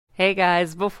Hey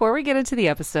guys, before we get into the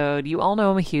episode, you all know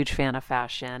I'm a huge fan of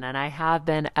fashion, and I have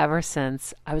been ever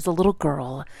since I was a little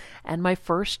girl. And my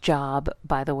first job,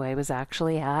 by the way, was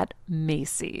actually at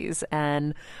Macy's.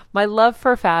 And my love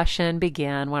for fashion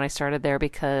began when I started there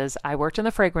because I worked in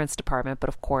the fragrance department, but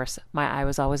of course, my eye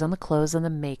was always on the clothes and the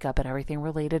makeup and everything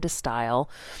related to style.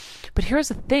 But here's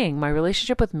the thing, my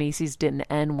relationship with Macy's didn't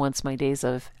end once my days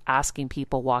of asking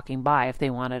people walking by if they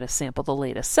wanted to sample the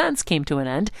latest scents came to an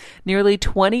end. Nearly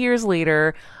 20 years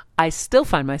later, I still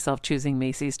find myself choosing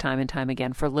Macy's time and time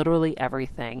again for literally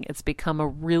everything. It's become a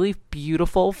really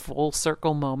beautiful full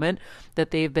circle moment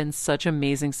that they've been such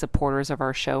amazing supporters of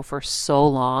our show for so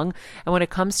long. And when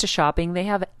it comes to shopping, they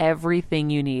have everything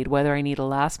you need, whether I need a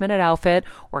last minute outfit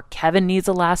or Kevin needs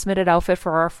a last minute outfit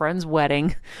for our friend's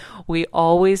wedding. We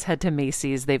always head to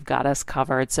Macy's. They've got us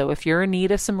covered. So if you're in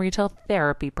need of some retail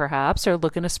therapy, perhaps, or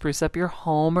looking to spruce up your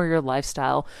home or your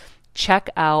lifestyle, check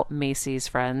out Macy's,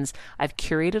 friends. I've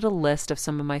curated a list of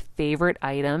some of my favorite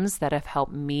items that have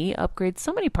helped me upgrade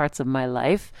so many parts of my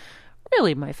life.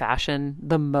 Really, my fashion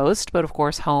the most, but of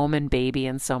course, home and baby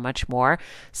and so much more.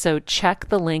 So check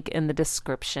the link in the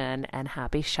description and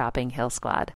happy shopping, Hill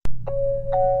Squad.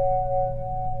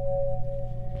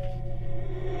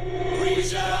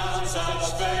 Reach out,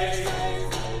 touch faith.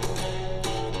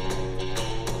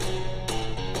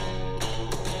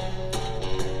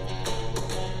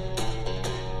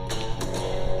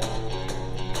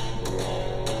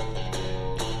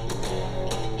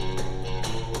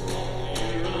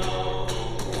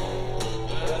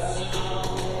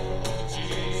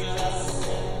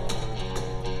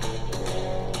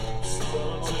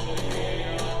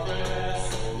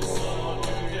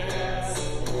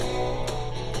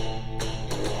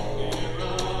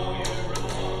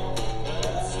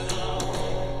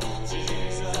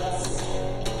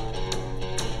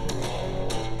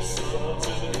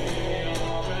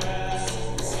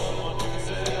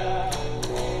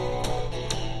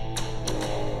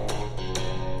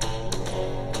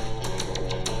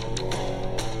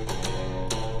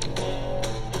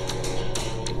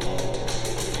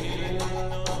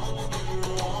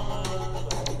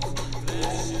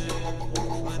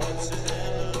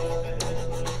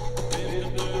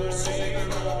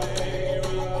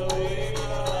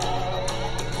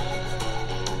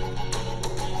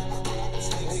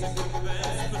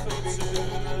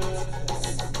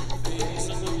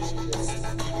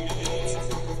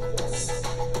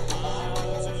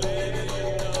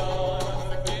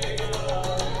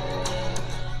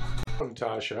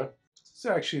 Tasha. This is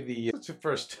actually it's the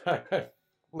first time I've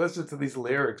listened to these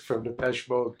lyrics from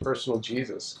Petition, Personal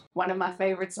Jesus. One of my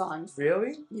favorite songs.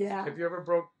 Really? Yeah. Have you ever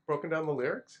broken down the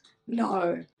lyrics?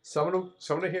 No. Someone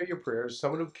to hear your prayers,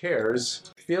 someone who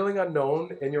cares, feeling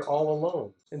unknown and you're all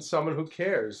alone, and someone who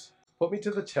cares. Put me to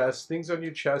the test, things on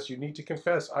your chest you need to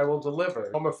confess, I will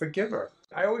deliver. I'm a forgiver.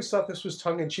 I always thought this was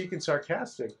tongue-in-cheek and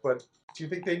sarcastic, but do you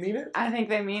think they mean it? I think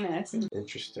they mean it.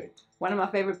 Interesting. One of my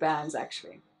favorite bands,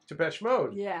 actually. Depeche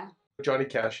Mode. Yeah. Johnny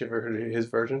Cash, you ever heard of his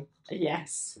version?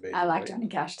 Yes. Amazing, I like right? Johnny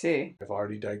Cash too. I've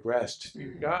already digressed.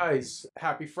 You guys,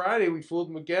 happy Friday. We fooled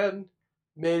them again.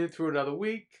 Made it through another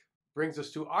week. Brings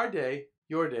us to our day,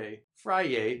 your day,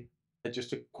 Friday. And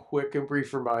just a quick and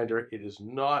brief reminder, it is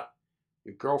not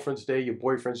your girlfriend's day, your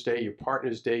boyfriend's day, your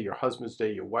partner's day, your husband's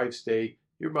day, your wife's day,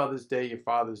 your mother's day, your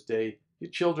father's day,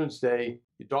 your children's day,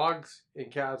 your dogs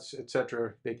and cats,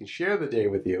 etc. They can share the day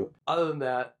with you. Other than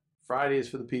that, Friday is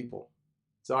for the people.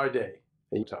 It's our day.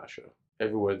 And Tasha,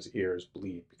 everyone's ears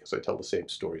bleed because I tell the same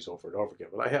stories over and over again.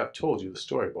 But I have told you the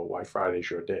story about why Friday's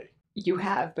your day. You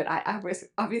have, but I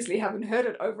obviously haven't heard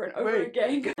it over and over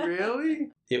again.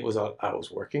 Really? I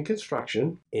was working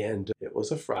construction, and it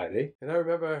was a Friday. And I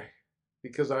remember,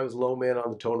 because I was low man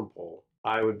on the totem pole,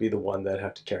 I would be the one that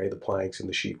had to carry the planks and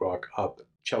the sheetrock up.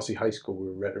 Chelsea High School, we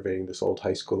were renovating this old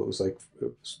high school. It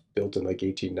was built in like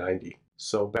 1890.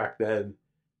 So back then,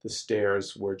 the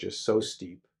stairs were just so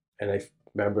steep. And I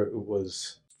remember it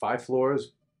was 5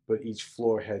 floors, but each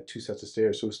floor had 2 sets of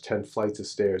stairs. So it was 10 flights of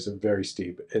stairs and very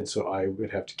steep. And so I would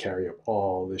have to carry up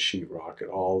all this sheetrock and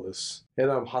all this.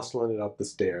 And I'm hustling it up the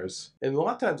stairs. And a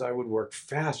lot of times I would work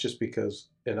fast just because,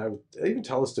 and I would even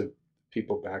tell this to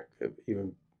people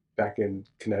even back in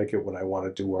Connecticut when I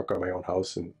wanted to work on my own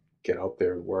house and get out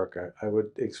there and work. I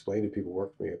would explain to people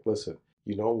work for me, listen,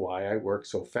 you know why I work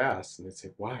so fast? And they'd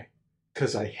say, why?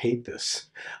 Because I hate this.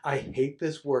 I hate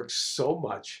this work so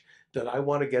much that I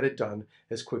want to get it done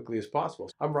as quickly as possible.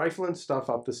 I'm rifling stuff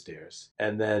up the stairs.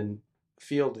 And then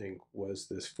Fielding was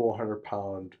this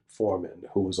 400-pound foreman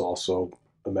who was also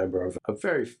a member of a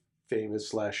very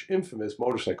famous / infamous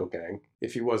motorcycle gang,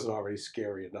 if he wasn't already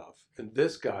scary enough. And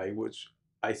this guy was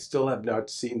I still have not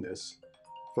seen this.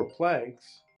 For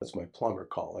planks, that's my plumber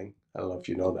calling. I don't know if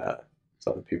you know that.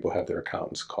 Some other people have their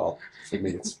accountants call. For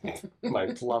me, it's my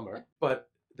plumber. But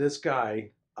this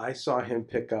guy, I saw him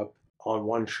pick up on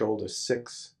one shoulder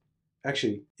six.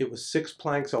 Actually, it was 6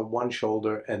 planks on one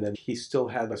shoulder, and then he still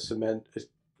had a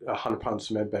 100-pound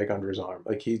cement bag under his arm.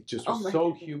 Like, he just was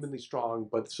so humanly strong,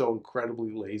 but so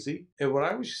incredibly lazy. And what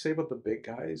I would say about the big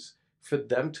guys, for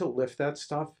them to lift that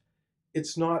stuff,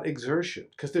 it's not exertion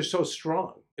because they're so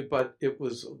strong. But it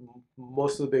was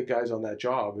most of the big guys on that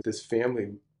job. This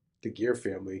family, the Gear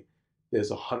family,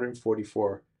 there's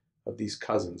 144 of these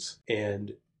cousins,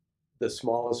 and the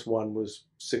smallest one was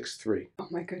 6'3". Oh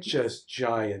my goodness. Just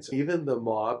giants. Even the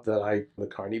mob the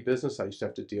carny business I used to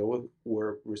have to deal with,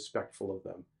 were respectful of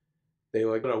them. They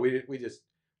were like, no,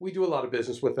 we do a lot of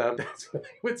business with them. That's what they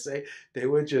would say. They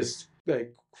were just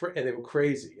like, and they were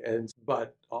crazy.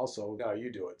 But also, no,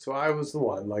 you do it. So I was the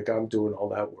one, like, I'm doing all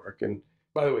that work. And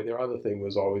by the way, their other thing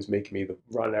was always making me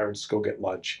run errands to go get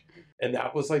lunch. And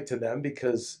that was like to them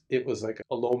because it was like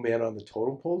a low man on the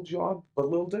totem pole job. But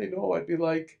little they know, I'd be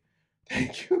like,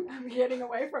 thank you. I'm getting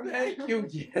away from Thank you.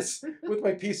 Yes. With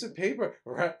my piece of paper.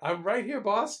 I'm right here,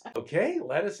 boss. Okay.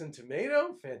 Lettuce and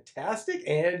tomato. Fantastic.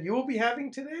 And you will be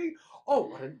having today?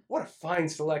 Oh, what a fine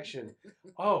selection.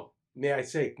 Oh, may I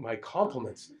say my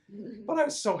compliments. But I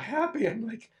was so happy. I'm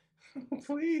like,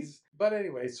 please. But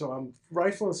anyway, so I'm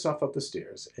rifling stuff up the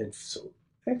stairs. And so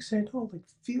next thing I know, like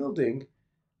fielding,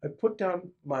 I put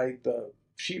down the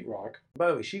sheetrock. By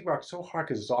the way, sheetrock's so hard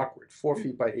because it's awkward. 4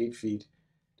 feet by 8 feet.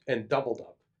 And doubled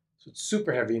up. So it's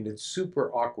super heavy and it's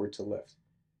super awkward to lift.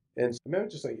 And so I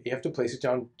remember just like, you have to place it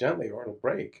down gently or it'll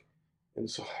break. And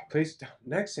so I place it down.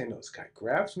 Next thing I know, this guy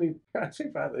grabs me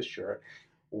by the shirt.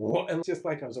 And just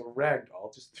like I was a rag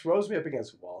doll, just throws me up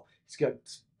against the wall. He's got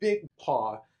this big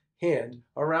hand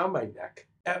around my neck.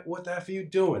 What the F are you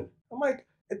doing? I'm like,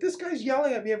 this guy's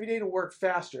yelling at me every day to work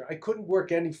faster. I couldn't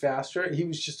work any faster. He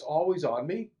was just always on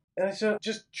me. And I said,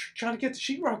 just trying to get the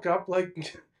sheetrock up,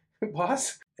 like,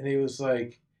 boss. And he was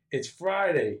like, it's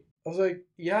Friday. I was like,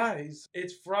 yeah,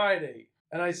 it's Friday.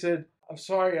 And I said, I'm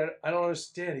sorry, I don't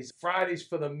understand. Friday's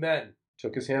for the men.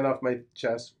 Took his hand off my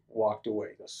chest, walked away.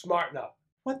 Smarten up.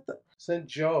 What the? So then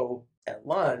Joe at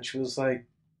lunch was like,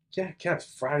 yeah, Kev,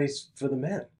 Friday's for the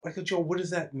men. I go, Joe, what does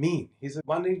that mean? He said,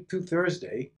 Monday through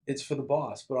Thursday, it's for the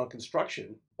boss. But on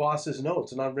construction, bosses know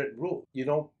it's an unwritten rule. You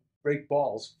don't break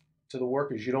balls to the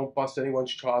workers. You don't bust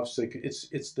anyone's chops.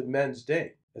 It's the men's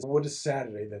day. I said, what is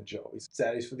Saturday then, Joe? He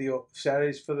said,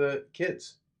 Saturday's for the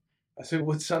kids. I said,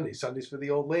 what's Sunday? Sunday's for the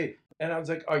old lady. And I was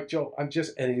like, all right, Joe, and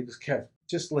he goes, Kev,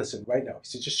 just listen right now. He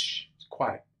said, just shh,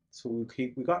 quiet. So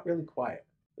we got really quiet.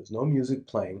 There's no music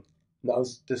playing. Now, it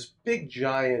was this big,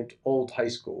 giant, old high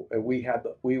school, and we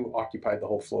occupied the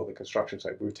whole floor of the construction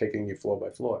site. We were taking it floor by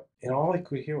floor. And all I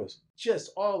could hear was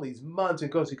just all these months. He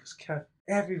goes, Kev,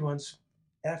 everyone's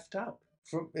effed up.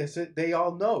 They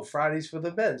all know Friday's for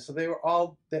the men, so they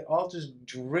all just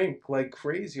drink like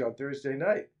crazy on Thursday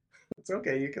night. It's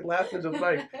okay, you can laugh at the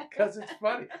mic because it's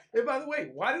funny. And by the way,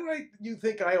 why do you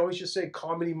think I always just say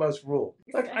comedy must rule?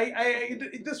 Like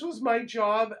this was my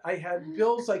job. I had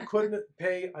bills I couldn't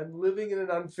pay. I'm living in an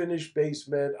unfinished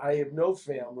basement. I have no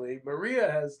family. Maria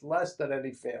has less than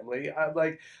any family.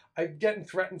 I'm getting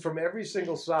threatened from every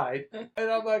single side, and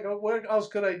I'm like, oh, what else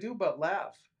could I do but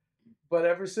laugh? But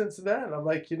ever since then, I'm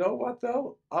like, you know what,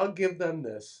 though? I'll give them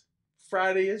this.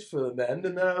 Friday is for the men,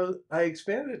 and then I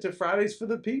expanded it to Fridays for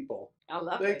the people. I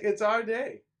love it. It's our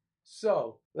day.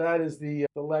 So that is the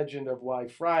legend of why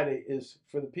Friday is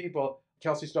for the people.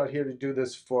 Kelsey's not here to do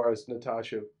this for us,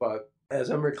 Natasha, but as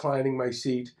I'm reclining my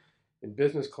seat in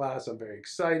business class, I'm very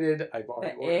excited. I've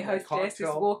already ordered my cocktail. The air hostess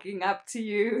is walking up to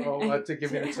you. Oh, to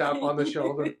give me a tap on the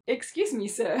shoulder. Excuse me,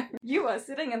 sir. You are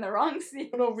sitting in the wrong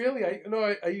seat. No, really?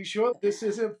 Are you sure this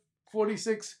isn't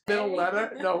 46 middle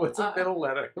letter? No, it's a middle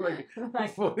letter.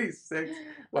 Like 46.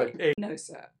 Like A. No,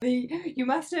 sir. You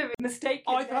must have mistaken.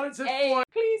 Oh, I thought it said A. 4.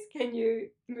 Please, can you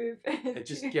move? And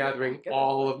just gathering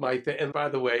all of my things. And by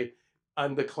the way,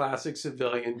 I'm the classic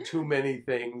civilian. Too many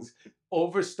things.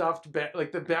 Overstuffed,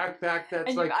 like the backpack that's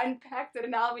and like... you unpacked it,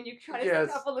 and now when you try to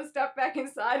stuff all the stuff back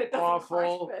inside, it doesn't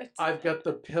awful. quite fit. I've got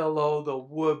the pillow, the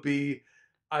whoopee.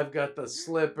 I've got the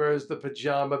slippers, the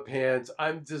pajama pants.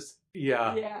 I'm just...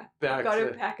 Yeah. Back got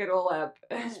to pack it all up.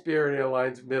 Spirit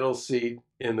Airlines middle seat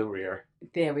in the rear.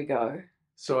 There we go.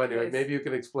 So anyway, maybe you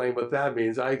can explain what that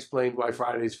means. I explained why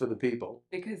Friday's for the people.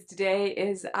 Because today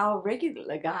is our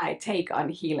regular guy take on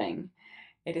healing.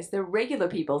 It is the regular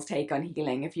people's take on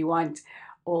healing. If you want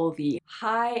all the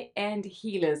high-end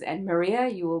healers, and Maria,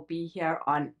 you will be here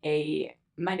on a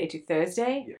Monday to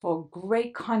Thursday for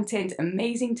great content,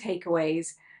 amazing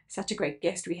takeaways. Such a great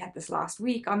guest we had this last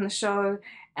week on the show,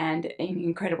 and an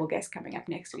incredible guest coming up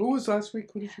next week. Who was last week?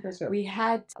 Who did you guys have? We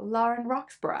had Lauren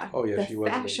Roxburgh. Oh, yeah, the she was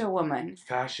fascia woman.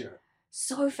 Fascia.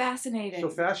 So fascinating. So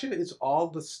fascia is all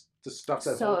the stuff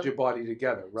that holds your body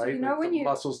together, right? So you know, like when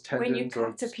muscles, tendons, when you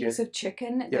cut a piece of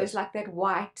chicken, there's like that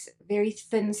white, very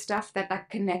thin stuff that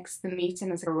like connects the meat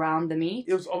and is around the meat.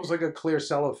 It was almost like a clear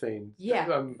cellophane. Yeah.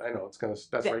 I know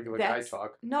that's regular guy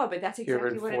talk. No, but that's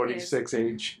exactly what it is. Here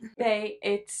in 46H.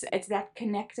 It's that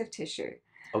connective tissue.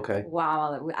 Okay.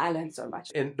 Wow, I learned so much.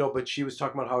 But she was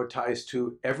talking about how it ties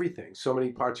to everything. So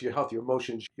many parts of your health, your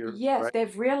emotions. Yes, right?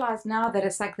 They've realized now that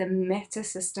it's like the meta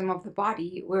system of the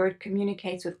body where it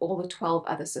communicates with all the 12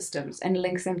 other systems and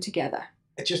links them together.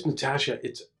 It's just, Natasha,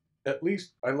 it's at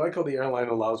least, I like how the airline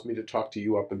allows me to talk to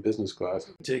you up in business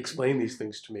class to explain these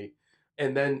things to me.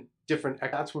 And then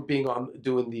that's what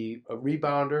doing the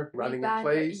rebounder, running in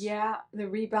place. Yeah, the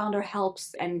rebounder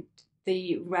helps, and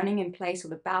the running in place or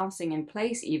the bouncing in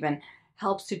place even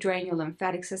helps to drain your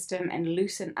lymphatic system and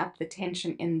loosen up the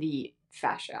tension in the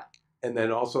fascia. And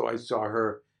then also I saw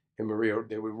her and Maria,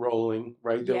 they were rolling,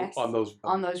 right? Yes, on those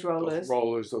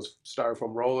rollers. Those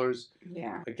styrofoam rollers.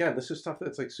 Yeah. Again, this is stuff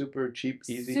that's like super cheap,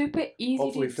 easy. Super easy.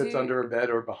 Hopefully fits under a bed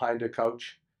or behind a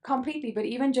couch. Completely, but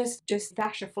even just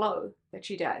fascia flow that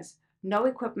she does. No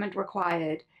equipment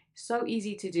required. So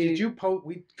easy to do. Did you post?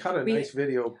 We cut a nice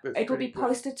video. It will be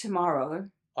posted tomorrow.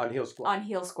 On Heal Squad. On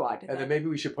Heal Squad. And then maybe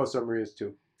we should post on Maria's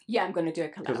too. Yeah, I'm going to do a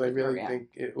collab. Because I really think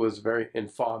it was very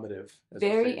informative.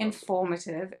 Very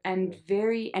informative and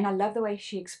and I love the way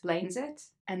she explains it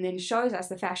and then shows us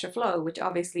the fascia flow, which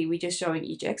obviously we're just showing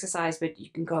each exercise, but you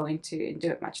can go into and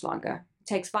do it much longer. It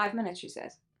takes 5 minutes, she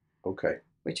says. Okay.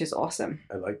 Which is awesome.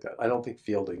 I like that. I don't think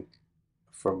fielding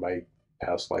from my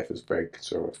past life is very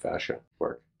concerned with fascia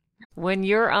work. When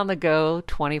you're on the go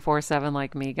 24/7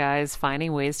 like me, guys,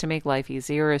 finding ways to make life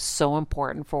easier is so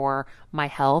important for my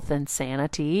health and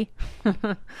sanity.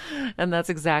 And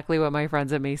that's exactly what my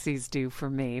friends at Macy's do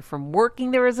for me. From working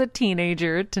there as a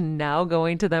teenager to now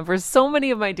going to them for so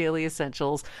many of my daily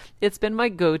essentials, it's been my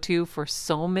go-to for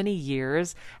so many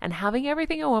years. And having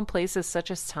everything in one place is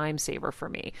such a time saver for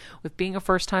me. With being a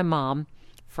first-time mom,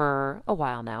 for a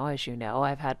while now, as you know,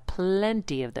 I've had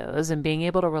plenty of those, and being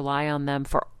able to rely on them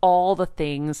for all the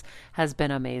things has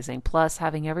been amazing. Plus,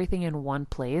 having everything in one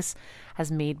place has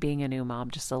made being a new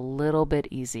mom just a little bit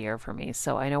easier for me.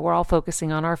 So I know we're all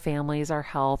focusing on our families, our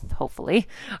health, hopefully,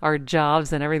 our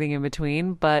jobs and everything in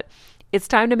between, but it's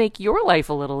time to make your life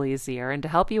a little easier. And to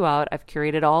help you out, I've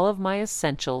curated all of my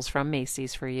essentials from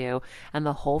Macy's for you and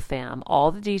the whole fam.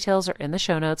 All the details are in the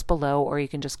show notes below, or you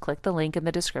can just click the link in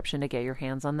the description to get your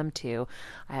hands on them too.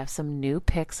 I have some new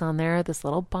picks on there. This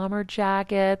little bomber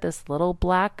jacket, this little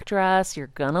black dress. You're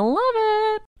gonna love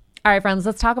it. All right, friends,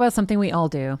 let's talk about something we all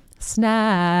do.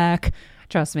 Snack.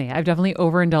 Trust me, I've definitely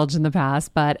overindulged in the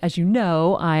past, but as you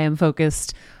know, I am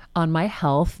focused on my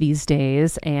health these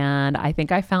days, and I think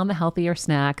I found the healthier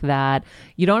snack that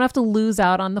you don't have to lose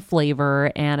out on the flavor,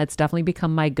 and it's definitely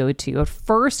become my go-to. It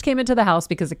first came into the house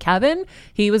because of Kevin.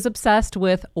 He was obsessed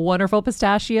with Wonderful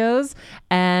Pistachios,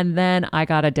 and then I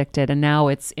got addicted, and now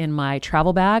it's in my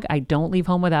travel bag. I don't leave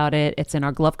home without it. It's in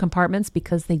our glove compartments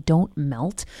because they don't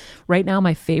melt. Right now,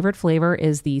 my favorite flavor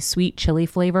is the sweet chili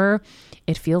flavor.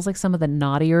 It feels like some of the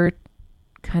naughtier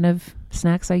kind of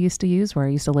snacks I used to use, where I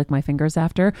used to lick my fingers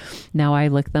after. Now I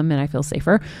lick them and I feel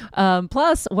safer.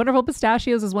 Plus, Wonderful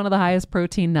Pistachios is one of the highest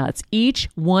protein nuts. Each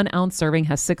 1 ounce serving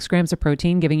has 6 grams of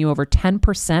protein, giving you over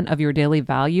 10% of your daily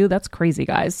value. That's crazy,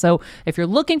 guys. So if you're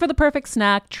looking for the perfect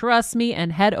snack, trust me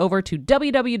and head over to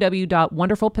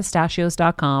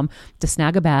www.wonderfulpistachios.com to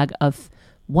snag a bag of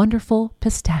Wonderful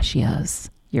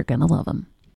Pistachios. You're going to love them.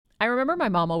 I remember my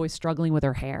mom always struggling with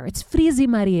her hair. It's Frizi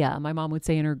Maria, my mom would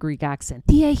say in her Greek accent.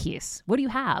 Diehis, what do you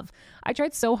have? I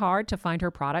tried so hard to find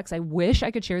her products. I wish I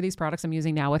could share these products I'm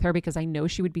using now with her because I know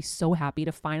she would be so happy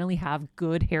to finally have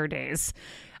good hair days.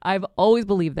 I've always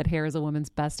believed that hair is a woman's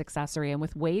best accessory, and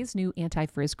with Ouai's new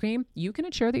anti-frizz cream, you can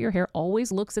ensure that your hair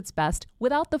always looks its best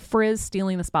without the frizz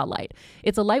stealing the spotlight.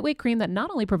 It's a lightweight cream that not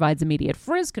only provides immediate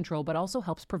frizz control, but also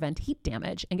helps prevent heat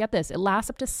damage. And get this, it lasts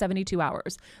up to 72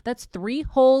 hours. That's 3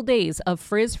 whole days of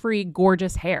frizz-free,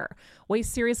 gorgeous hair. Ouai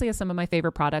seriously has some of my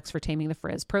favorite products for taming the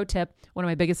frizz. Pro tip, one of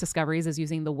my biggest discoveries is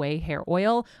using the Ouai hair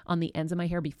oil on the ends of my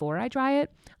hair before I dry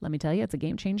it. Let me tell you, it's a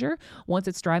game changer. Once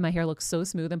it's dry, my hair looks so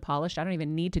smooth and polished, I don't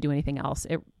even need to do anything else.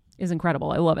 It is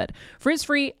incredible. I love it.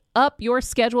 Frizz-free, up your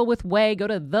schedule with Ouai. Go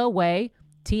to the Ouai,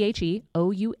 TheOuai.com,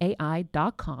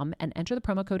 and enter the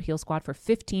promo code HealSquad for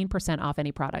 15% off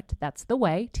any product. That's the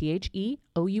way,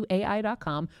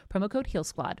 TheOuai.com, promo code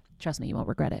HealSquad. Trust me, you won't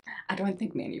regret it. I don't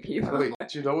think many people. Wait,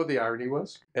 do you know what the irony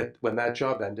was? When that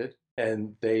job ended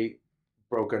and they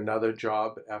broke another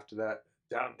job after that,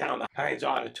 down the Heinz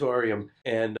Auditorium,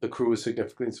 and the crew was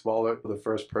significantly smaller. The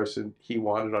first person he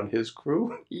wanted on his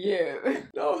crew. Yeah.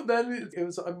 No, then it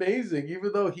was amazing.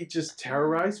 Even though he just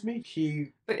terrorized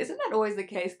me, But isn't that always the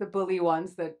case? The bully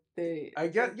ones that the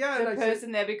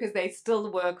person there because they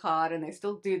still work hard and they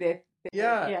still do their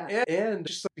and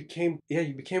just you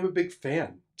became a big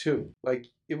fan too. Like,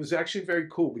 it was actually very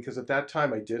cool because at that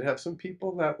time I did have some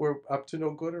people that were up to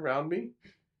no good around me,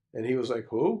 and he was like,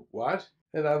 "Who? What?"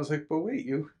 And I was like, "But wait,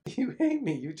 you hate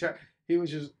me. He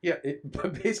was just,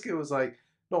 but basically it was like,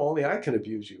 no, only I can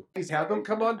abuse you. Please have them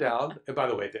come on down." And by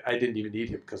the way, I didn't even need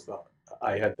him because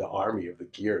I had the army of the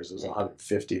gears. There was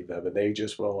 150 of them, and they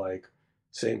just were like,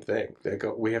 same thing. They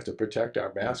go, "We have to protect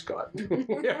our mascot.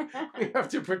 We have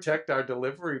to protect our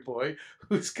delivery boy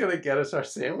who's going to get us our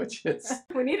sandwiches."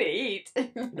 We need to eat.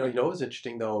 No, you know what's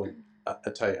interesting though? I'll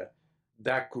tell you,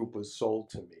 that group was sold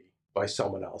to me by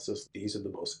someone else. These are the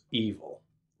most evil,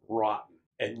 rotten,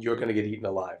 and you're going to get eaten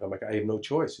alive. I'm like, I have no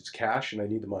choice. It's cash and I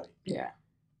need the money. Yeah.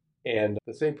 And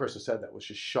the same person said that was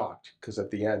just shocked because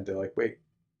at the end they're like, wait,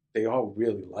 they all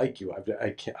really like you.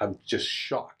 I'm just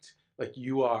shocked. Like,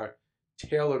 you are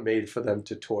tailor-made for them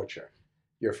to torture.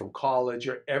 You're from college.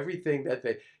 You're everything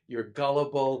you're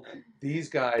gullible. These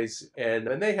guys, and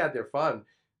they had their fun.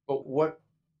 But what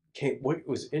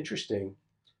was interesting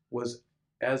was,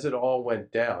 as it all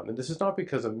went down, and this is not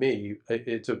because of me,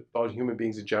 it's about human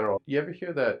beings in general. You ever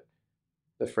hear the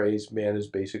phrase, man is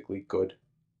basically good?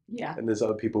 Yeah. And there's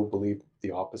other people who believe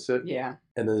the opposite. Yeah.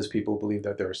 And then there's people who believe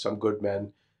that there are some good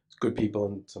men, good people,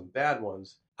 and some bad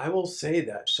ones. I will say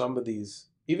that some of these,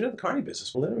 even in the carny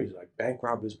business, literally like bank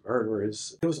robbers,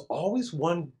 murderers, there was always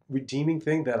one redeeming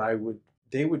thing that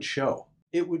they would show.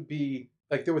 It would be,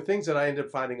 like, there were things that I ended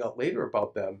up finding out later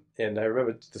about them. And I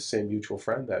remember the same mutual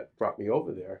friend that brought me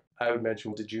over there. I would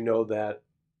mention, did you know that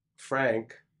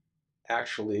Frank,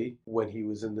 actually, when he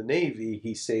was in the Navy,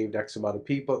 he saved X amount of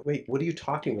people? Wait, what are you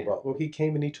talking about? Well, he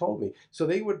came and he told me. So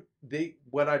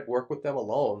when I'd work with them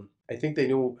alone, I think they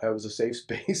knew I was a safe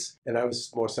space and I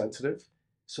was more sensitive.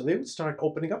 So they would start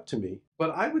opening up to me.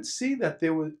 But I would see that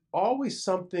there was always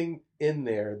something in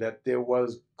there, that there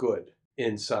was good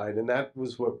inside, and that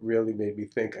was what really made me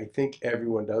think, I think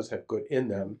everyone does have good in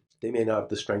them. They may not have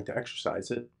the strength to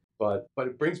exercise it, but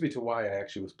it brings me to why I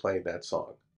actually was playing that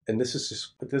song. And this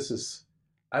is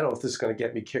I don't know if this is going to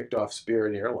get me kicked off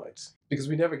Spirit Airlines, because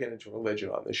we never get into religion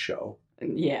on this show.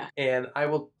 Yeah. And I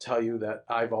will tell you that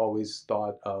I've always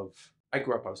thought I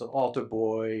grew up, I was an altar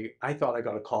boy. I thought I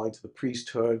got a calling to the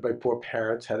priesthood. My poor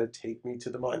parents had to take me to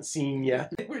the Monsignor.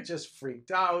 They were just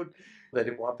freaked out. They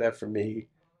didn't want that for me.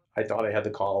 I thought I had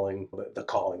the calling. The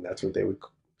calling, that's what they would.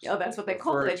 Oh, that's what they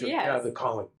call it, yes. Yeah, the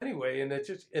calling. Anyway,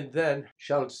 and then,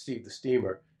 shout out to Steve the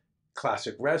Steamer.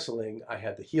 Classic wrestling, I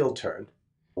had the heel turn,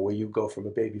 where you go from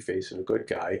a babyface and a good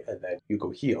guy, and then you go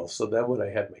heel. So then when I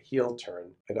had my heel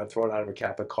turn, I got thrown out of a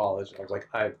Catholic college, and I was like,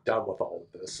 I'm done with all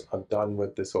of this. I'm done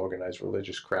with this organized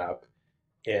religious crap.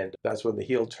 And that's when the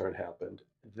heel turn happened.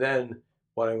 Then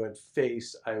when I went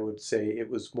face, I would say it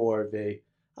was more of I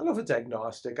don't know if it's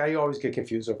agnostic. I always get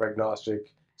confused over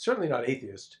agnostic. Certainly not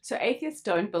atheist. So atheists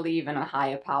don't believe in a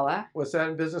higher power. What's that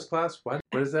in business class? What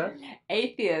is that?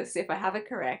 Atheists, if I have it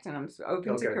correct, and I'm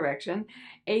open to correction,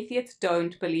 atheists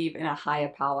don't believe in a higher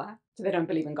power. So they don't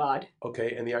believe in God.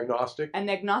 Okay, and the agnostic? And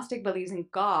the agnostic believes in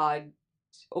God,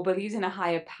 or believes in a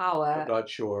higher power. I'm not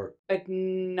sure. But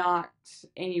not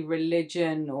any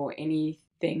religion or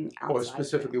anything outside. Or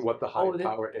specifically what the higher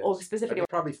power is. Or specifically. I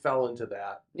probably fell into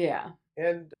that. Yeah.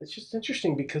 And it's just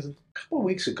interesting because a couple of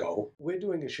weeks ago, we're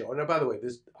doing a show. And by the way,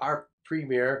 this our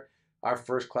premiere, our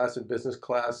first class and business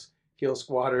class, Heel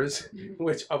Squatters,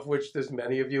 of which there's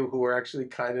many of you who are actually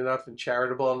kind enough and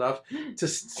charitable enough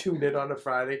to tune in on a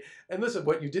Friday. And listen,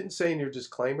 what you didn't say in your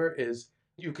disclaimer is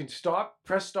you can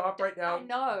press stop right now. I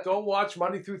know. Go watch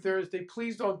Monday through Thursday.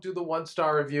 Please don't do the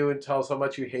 1-star review and tell us how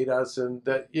much you hate us and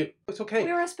that it's okay.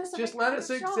 We're a specific Just let us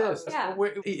exist. Yeah.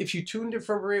 If you tuned in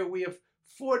from Maria, we have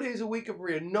 4 days a week of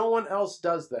Maria. No one else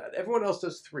does that. Everyone else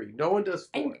does 3. No one does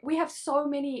 4. And we have so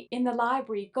many in the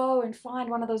library. Go and find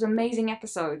one of those amazing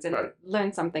episodes and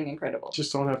learn something incredible.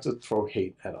 Just don't have to throw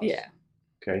hate at us. Yeah.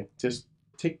 Okay? Just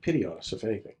take pity on us, if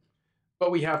anything.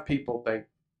 But we have people, thank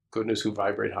goodness, who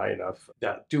vibrate high enough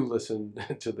that do listen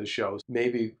to the shows.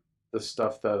 Maybe the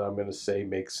stuff that I'm going to say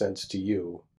makes sense to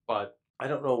you, but I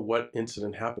don't know what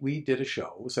incident happened. We did a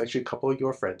show. It was actually a couple of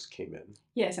your friends came in.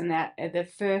 Yes, and that the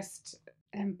first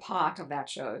part of that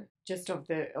show, just of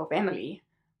Emily,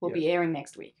 will be airing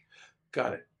next week.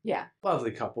 Got it. Yeah.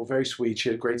 Lovely couple, very sweet. She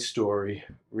had a great story,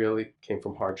 really came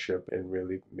from hardship and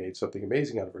really made something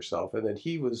amazing out of herself. And then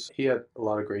he had a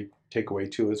lot of great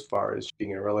takeaway too, as far as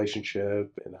being in a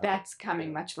relationship. And that's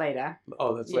coming much later.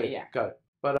 Oh, that's later. Yeah. Got it.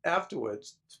 But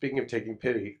afterwards, speaking of taking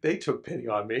pity, they took pity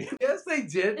on me. Yes, they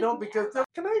did. No, because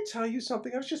can I tell you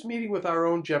something? I was just meeting with our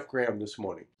own Jeff Graham this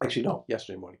morning. Actually, no,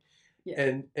 yesterday morning.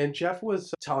 Yeah. And Jeff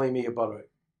was telling me about a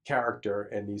character,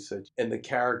 and he said, and the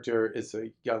character is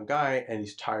a young guy, and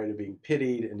he's tired of being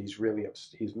pitied, and he's really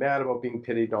upset. He's mad about being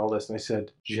pitied and all this. And I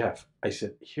said, Jeff,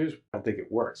 here's I think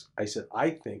it works. I said, I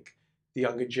think the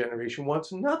younger generation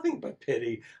wants nothing but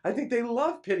pity. I think they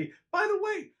love pity. By the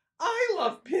way, I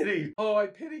love pity. Oh, I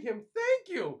pity him. Thank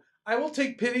you. I will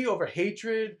take pity over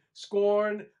hatred,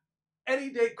 scorn, any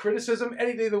day, criticism,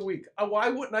 any day of the week. Why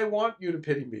wouldn't I want you to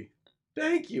pity me?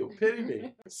 Thank you. Pity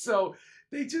me. So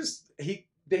they just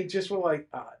were like,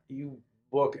 you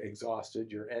look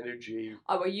exhausted, your energy.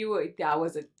 Oh, well, you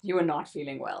were not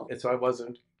feeling well. And so I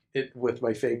wasn't with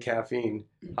my fake caffeine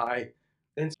high.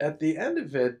 And at the end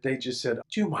of it, they just said,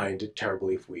 do you mind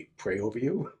terribly if we pray over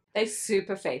you? They're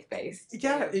super faith-based.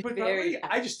 Yeah,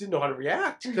 I just didn't know how to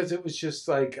react because it was just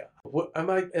like, what am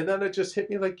I? And then it just hit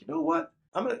me like, you know what?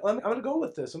 I'm gonna go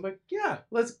with this. I'm like, yeah,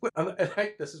 let's.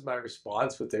 This is my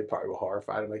response, but they probably were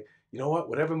horrified. I'm like, you know what?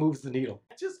 Whatever moves the needle.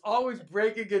 Just always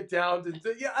breaking it down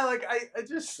to I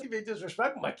just be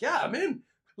disrespectful. I'm like, yeah, I'm in.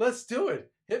 Let's do it.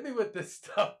 Hit me with this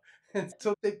stuff. And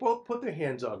so they both put their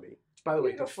hands on me. By the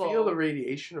way, to feel the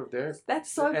radiation of their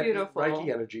that's so beautiful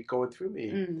Reiki energy going through me,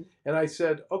 and I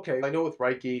said, okay, I know with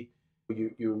Reiki,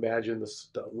 you imagine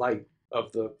the light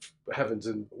of the heavens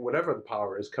and whatever the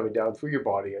power is coming down through your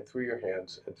body and through your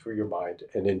hands and through your mind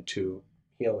and into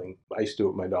healing. I used to do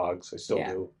it with my dogs. I still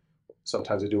do.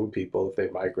 Sometimes I do it with people if they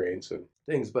have migraines and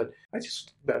things, but I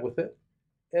just met with it.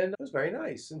 And it was very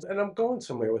nice. And I'm going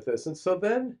somewhere with this. And so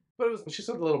then, but it was just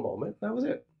a little moment. That was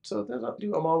it. So then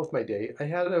I'm on with my day. I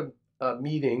had a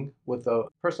meeting with a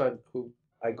person who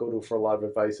I go to for a lot of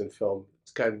advice in film.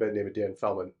 It's a guy by the name of Dan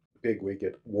Feldman, bigwig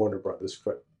at Warner Brothers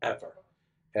forever.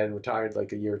 And retired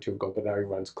like a year or two ago, but now he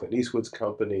runs Clint Eastwood's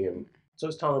company. And so I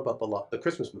was telling him about the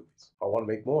Christmas movies. I want to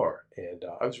make more. And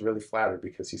I was really flattered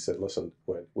because he said, listen,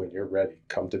 when you're ready,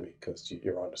 come to me because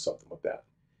you're onto something with that.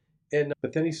 And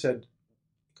but then he said,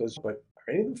 but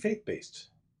are any of them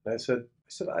faith-based? And I said,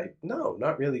 no,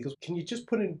 not really. He goes, can you just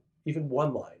put in even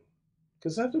one line?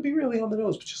 Because that would be really on the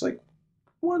nose, but just like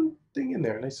one thing in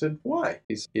there. And I said, why?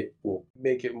 It will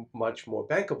make it much more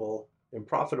bankable and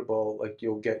profitable. Like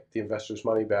you'll get the investor's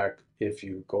money back if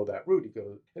you go that route. He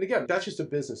goes, and again, that's just a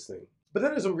business thing. But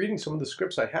then as I'm reading some of the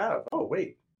scripts I have, oh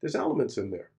wait, there's elements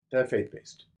in there that are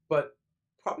faith-based, but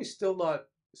probably still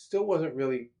wasn't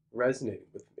really resonating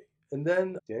with me. And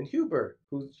then Dan Huber,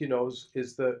 who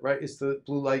is the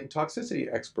blue light and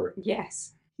toxicity expert.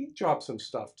 Yes. He dropped some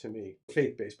stuff to me,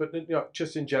 faith-based, but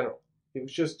just in general. It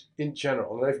was just in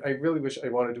general. And I really wish I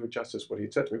wanted to do justice what he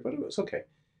had said to me, but it was okay.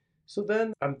 So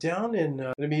then I'm down in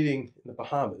a meeting in the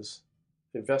Bahamas,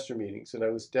 investor meetings, and I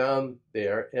was down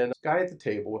there, and this guy at the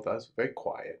table with us, very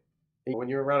quiet. And when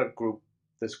you're around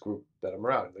this group that I'm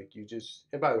around, like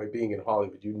and by the way, being in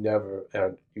Hollywood,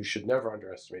 you should never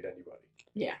underestimate anybody.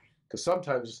 Yeah. Because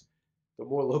sometimes the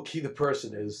more low-key the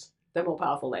person is, the more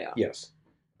powerful they are. Yes.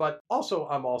 But also,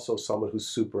 I'm also someone who's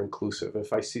super inclusive.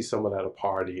 If I see someone at a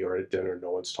party or at dinner,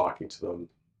 no one's talking to them,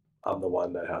 I'm the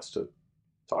one that has to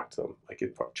talk to them. Like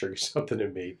it triggers something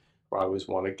in me where I always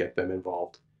want to get them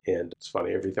involved. And it's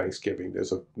funny, every Thanksgiving,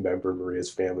 there's a member of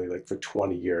Maria's family, like for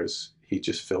 20 years, he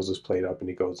just fills his plate up and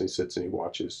he goes and he sits and he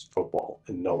watches football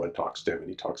and no one talks to him and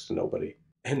he talks to nobody.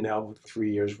 And now with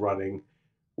 3 years running,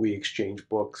 we exchange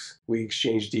books, we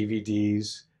exchange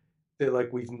DVDs. They're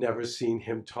like, we've never seen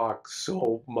him talk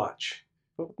so much.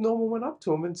 But no one went up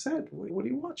to him and said, what are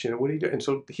you watching? What are you doing? And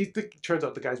so turns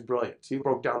out the guy's brilliant. He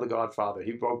broke down The Godfather.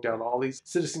 He broke down all these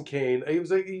Citizen Kane.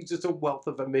 He's just a wealth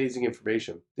of amazing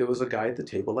information. There was a guy at the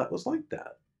table that was like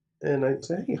that. And I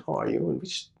said, hey, how are you? And we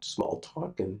just small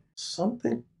talk. And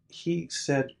something he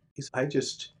said, I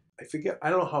forget, I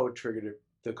don't know how it triggered it.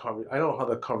 I don't know how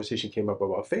the conversation came up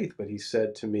about faith, but he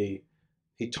said to me,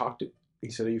 he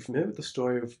said, are you familiar with the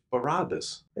story of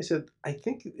Barabbas? I said, I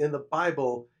think in the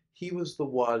Bible, he was the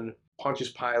one,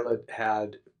 Pontius Pilate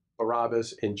had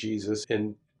Barabbas and Jesus,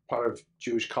 and part of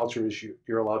Jewish culture is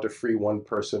you're allowed to free one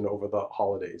person over the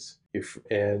holidays.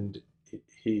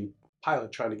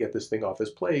 Pilate, trying to get this thing off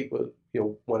his plate,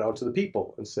 went out to the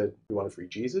people and said, you want to free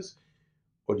Jesus?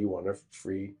 Or do you want to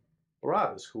free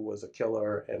Barabbas, who was a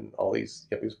killer and all these,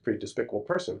 he was a pretty despicable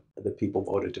person. And the people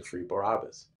voted to free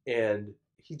Barabbas. And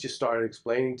he just started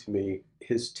explaining to me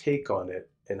his take on it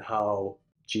and how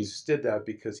Jesus did that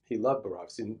because he loved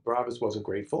Barabbas. And Barabbas wasn't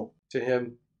grateful to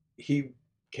him. He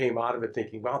came out of it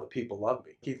thinking, wow, the people love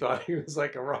me. He thought he was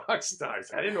like a rock star.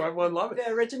 I didn't know everyone loved it.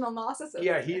 The original narcissist.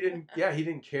 He didn't care. He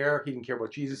didn't care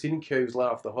about Jesus. He didn't care he was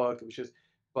let off the hook. It was just,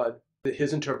 but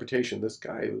his interpretation,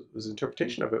 his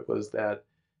interpretation of it was that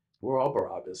we're all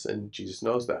Barabbas and Jesus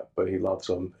knows that, but he loves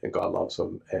them and God loves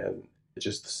them and it's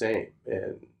just the same.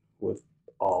 And with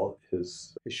all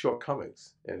his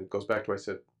shortcomings. And it goes back to what I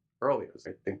said earlier.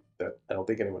 I don't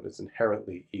think anyone is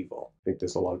inherently evil. I think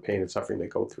there's a lot of pain and suffering they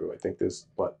go through. I think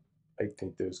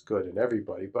there's good in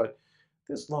everybody, but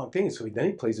there's long things. So then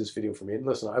he plays this video for me. And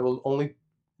listen, I will only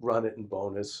run it in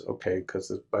bonus, okay,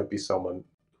 because it might be someone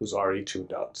who's already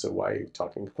tuned out. So why are you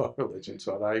talking about religion?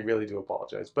 So I really do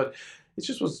apologize. But it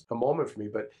just was a moment for me.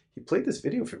 But he played this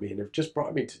video for me and it just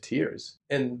brought me to tears.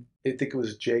 And I think it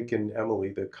was Jake and Emily,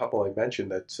 the couple I mentioned,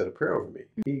 that said a prayer over me.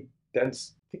 I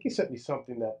think he sent me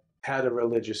something that had a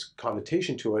religious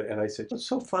connotation to it. And I said, it's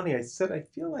so funny. I said, I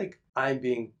feel like I'm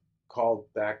being called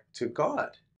back to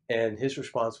God. And his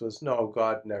response was, no,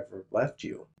 God never left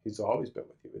you. He's always been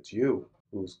with you. It's you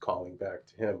who's calling back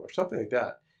to him or something like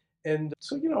that. And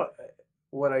so,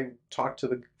 when I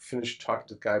finished talking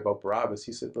to the guy about Barabbas,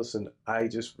 he said, listen, I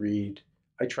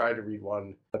try to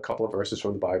read a couple of verses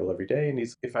from the Bible every day. And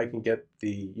if I can get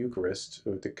the Eucharist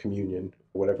or the communion,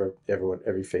 whatever,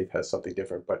 every faith has something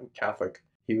different. But in Catholic,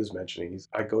 he was mentioning,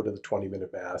 I go to the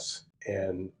 20-minute Mass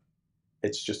and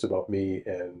it's just about me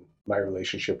and my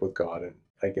relationship with God. And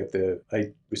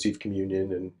I receive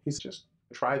communion and he's just,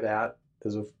 try that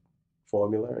as a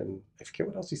formula. And I forget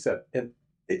what else he said. And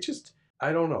it just,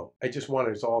 I don't know. I just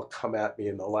wanted it to all come at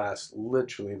me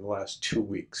literally in the last 2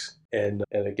 weeks. And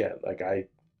again, like I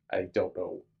don't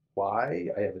know why.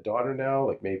 I have a daughter now.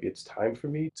 Like maybe it's time for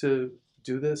me to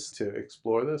do this, to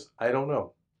explore this. I don't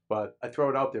know. But I throw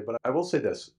it out there. But I will say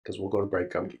this, because we'll go to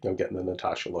break. I'm getting the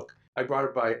Natasha look. I brought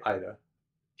her by Ida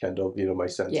Kendall, my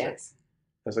sensei. Yes.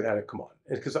 I was like, Ida, come on.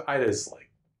 Because Ida is like,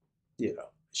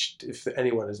 if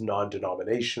anyone is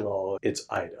non-denominational, it's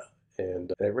Ida.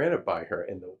 And I ran it by her.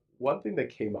 And the one thing that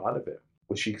came out of it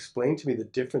was she explained to me the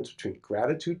difference between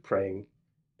gratitude praying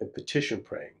and petition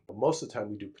praying. Most of the time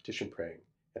we do petition praying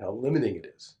and how limiting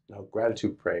it is. And how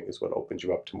gratitude praying is what opens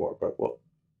you up to more. But we'll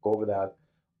go over that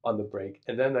on the break.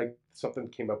 And then something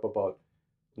came up about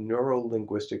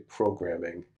neuro-linguistic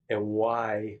programming and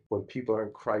why when people are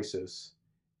in crisis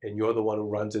and you're the one who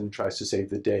runs in and tries to save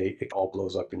the day, it all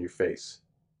blows up in your face.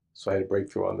 So I had a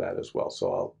breakthrough on that as well.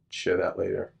 So I'll share that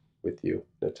later with you,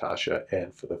 Natasha,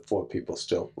 and for the 4 people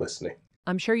still listening.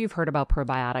 I'm sure you've heard about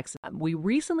probiotics. We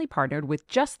recently partnered with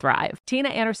Just Thrive. Tina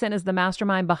Anderson is the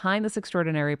mastermind behind this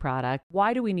extraordinary product.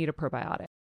 Why do we need a probiotic?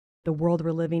 The world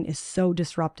we're living is so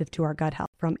disruptive to our gut health,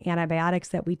 from antibiotics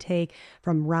that we take,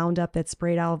 from Roundup that's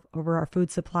sprayed out over our food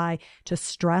supply, to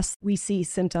stress. We see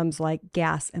symptoms like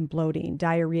gas and bloating,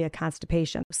 diarrhea,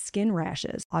 constipation, skin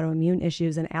rashes, autoimmune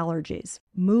issues, and allergies,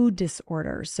 mood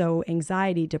disorders. So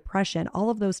anxiety, depression,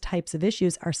 all of those types of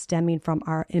issues are stemming from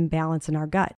our imbalance in our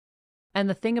gut. And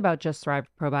the thing about Just Thrive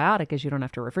probiotic is you don't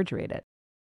have to refrigerate it.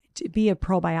 To be a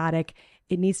probiotic,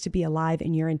 it needs to be alive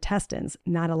in your intestines,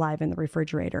 not alive in the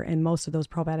refrigerator. And most of those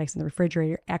probiotics in the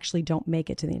refrigerator actually don't make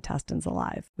it to the intestines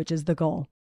alive, which is the goal.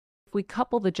 If we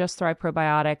couple the Just Thrive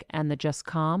probiotic and the Just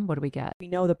Calm, what do we get? We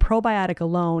know the probiotic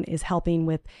alone is helping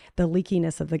with the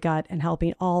leakiness of the gut and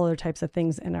helping all other types of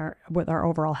things with our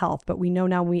overall health. But we know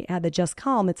now when we add the Just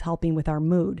Calm, it's helping with our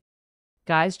mood.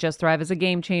 Guys, Just Thrive is a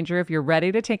game changer. If you're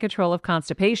ready to take control of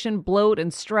constipation, bloat,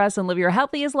 and stress and live your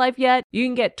healthiest life yet, you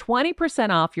can get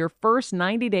 20% off your first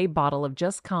 90-day bottle of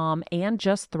Just Calm and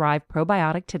Just Thrive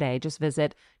probiotic today. Just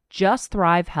visit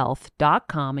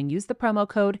justthrivehealth.com and use the promo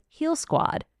code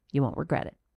HEALSQUAD. You won't regret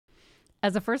it.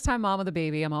 As a first-time mom with a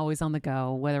baby, I'm always on the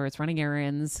go, whether it's running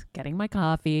errands, getting my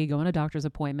coffee, going to doctor's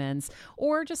appointments,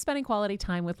 or just spending quality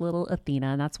time with little Athena.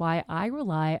 And that's why I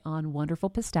rely on wonderful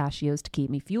pistachios to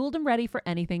keep me fueled and ready for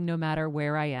anything, no matter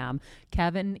where I am.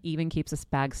 Kevin even keeps a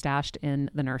bag stashed in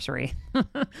the nursery.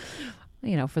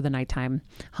 For the nighttime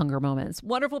hunger moments.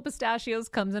 Wonderful Pistachios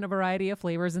comes in a variety of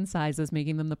flavors and sizes,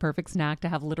 making them the perfect snack to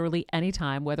have literally any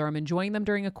time, whether I'm enjoying them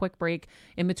during a quick break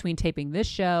in between taping this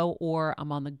show or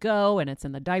I'm on the go and it's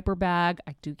in the diaper bag.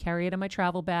 I do carry it in my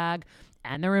travel bag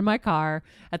and they're in my car.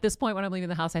 At this point, when I'm leaving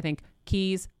the house, I think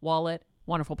keys, wallet,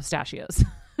 wonderful Pistachios.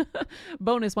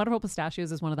 Bonus, Wonderful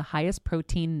Pistachios is one of the highest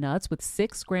protein nuts with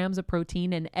 6 grams of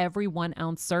protein in every 1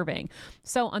 ounce serving.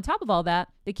 So on top of all that,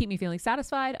 they keep me feeling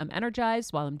satisfied. I'm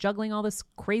energized while I'm juggling all this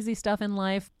crazy stuff in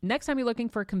life. Next time you're looking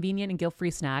for a convenient and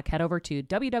guilt-free snack, head over to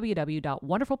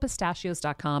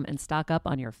www.wonderfulpistachios.com and stock up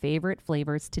on your favorite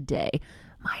flavors today,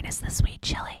 minus the sweet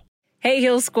chili. Hey,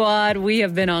 Heal Squad. We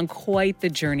have been on quite the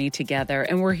journey together,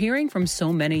 and we're hearing from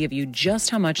so many of you just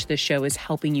how much this show is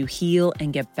helping you heal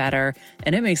and get better,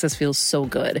 and it makes us feel so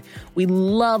good. We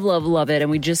love, love, love it, and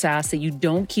we just ask that you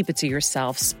don't keep it to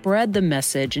yourself. Spread the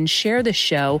message and share the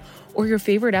show or your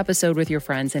favorite episode with your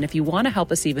friends. And if you want to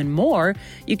help us even more,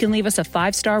 you can leave us a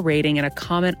 5-star rating and a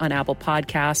comment on Apple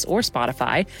Podcasts or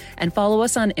Spotify, and follow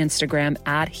us on Instagram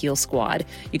at Heal Squad.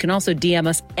 You can also DM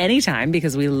us anytime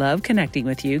because we love connecting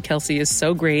with you. Kelsey is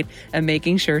so great at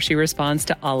making sure she responds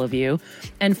to all of you.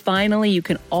 And finally, you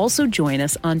can also join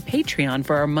us on Patreon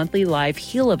for our monthly live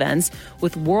heal events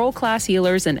with world-class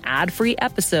healers and ad-free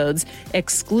episodes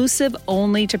exclusive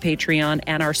only to Patreon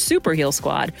and our Super Heal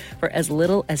Squad for as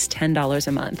little as $10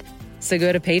 a month. So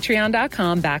go to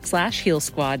patreon.com/Heal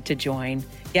Squad to join.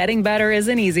 Getting better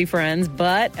isn't easy, friends,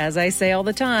 but as I say all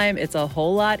the time, it's a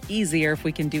whole lot easier if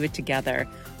we can do it together.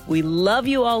 We love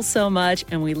you all so much,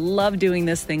 and we love doing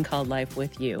this thing called life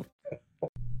with you.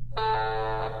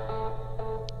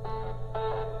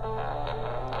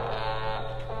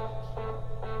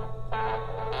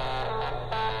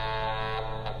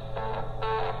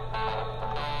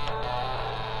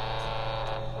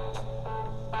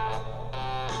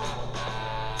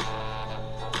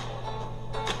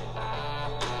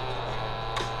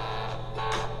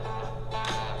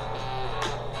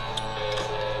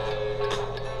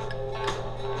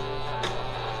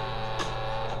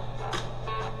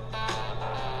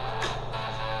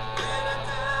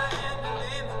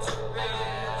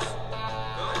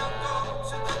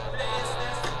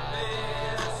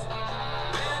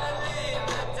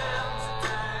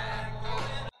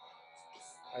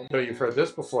 I know you've heard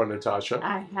this before, Natasha.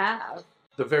 I have.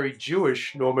 The very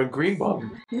Jewish Norman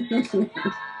Greenbaum.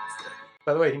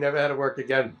 By the way, he never had to work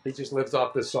again. He just lives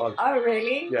off this song. Oh,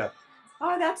 really? Yeah.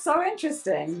 Oh, that's so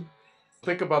interesting.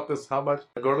 Think about this, how much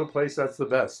I go to the place that's the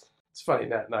best. It's funny,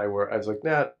 Nat and I was like,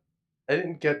 Nat,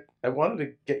 I wanted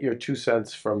to get your 2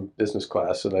 cents from business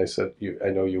class. And I said, I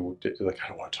know you're like, I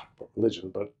don't want to talk about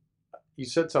religion, but you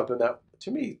said something that,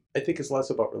 to me, I think is less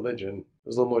about religion. It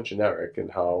was a little more generic in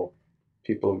how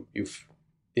people,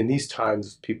 in these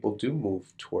times, people do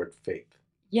move toward faith.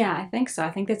 Yeah, I think so.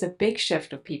 I think there's a big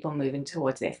shift of people moving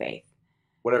towards their faith.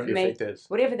 Whatever your faith is.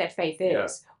 Whatever that faith is. Yeah.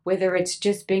 Whether it's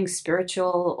just being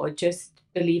spiritual or just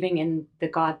believing in the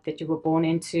God that you were born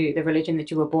into, the religion that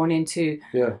you were born into.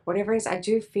 Yeah. Whatever it is, I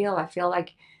feel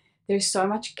like there's so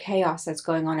much chaos that's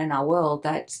going on in our world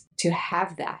that to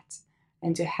have that,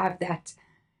 and to have that,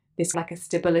 there's like a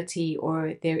stability,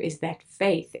 or there is that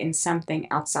faith in something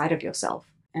outside of yourself.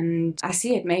 And I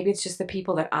see it. Maybe it's just the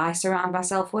people that I surround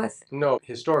myself with. No,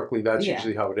 historically, that's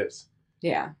usually how it is.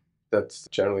 Yeah. That's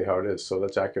generally how it is. So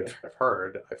that's accurate. I've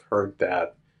heard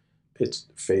that it's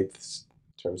faiths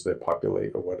in terms of their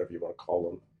populate, or whatever you want to call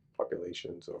them,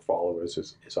 populations or followers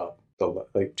is up.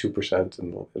 Like 2%,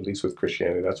 and at least with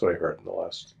Christianity, that's what I heard in the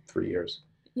last 3 years.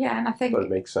 Yeah, and I think but it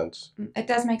makes sense. It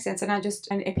does make sense, and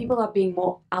people are being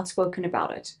more outspoken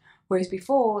about it. Whereas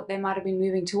before, they might have been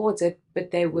moving towards it,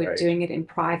 but they were doing it in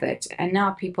private. And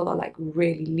now people are like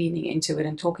really leaning into it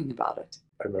and talking about it.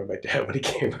 I remember my dad, when he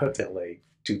came out to LA,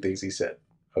 2 things he said.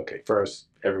 Okay, first,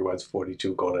 everyone's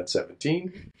 42 going on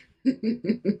 17.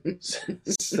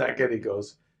 Second, he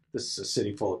goes, this is a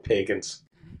city full of pagans.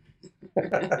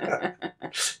 Yeah,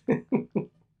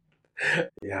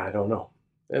 I don't know.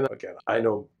 And again, I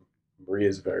know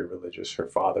Maria's very religious. Her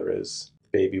father is. The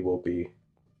baby will be.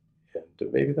 And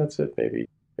maybe that's it. Maybe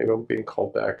I'm being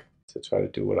called back to try to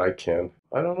do what I can.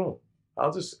 I don't know.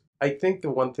 I think the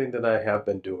one thing that I have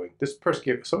been doing,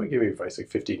 somebody gave me advice like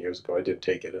 15 years ago. I didn't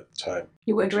take it at the time.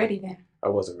 You weren't ready then. I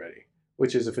wasn't ready.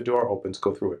 Which is, if a door opens,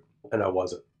 go through it. And I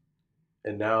wasn't.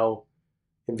 And now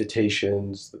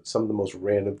invitations, some of the most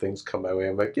random things come my way.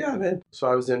 I'm like, yeah, man. So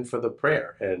I was in for the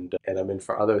prayer, and I'm in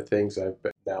for other things I've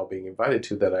been now being invited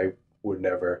to that I would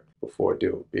never before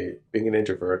do. Being an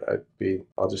introvert,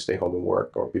 I'll just stay home and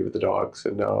work or be with the dogs,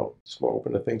 and now it's more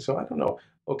open to things. So I don't know.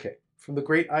 Okay, from the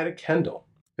great Ida Kendall,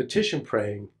 petition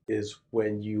praying is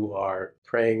when you are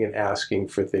praying and asking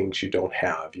for things you don't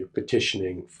have. You're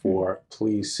petitioning for,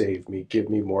 please save me, give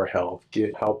me more help,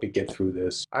 help me get through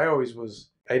this.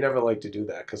 I never liked to do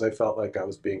that because I felt like I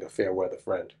was being a fair weather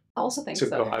friend. I also think to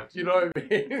so. God. You know what I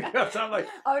mean? Because I'm like,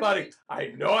 buddy, I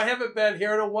know I haven't been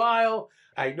here in a while.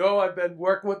 I know I've been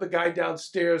working with the guy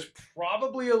downstairs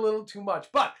probably a little too much,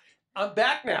 but I'm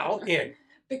back now, and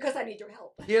Because I need your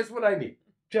help. here's what I need.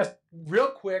 Just real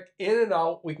quick, in and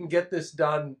out, we can get this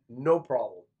done, no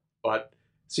problem. But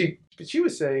see, she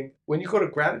was saying, when you go to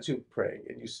gratitude praying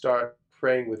and you start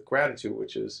praying with gratitude,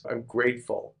 which is, I'm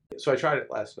grateful. So I tried it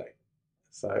last night.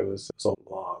 So it was a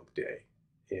long day,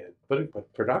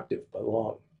 but productive, but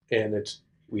long. And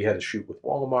we had to shoot with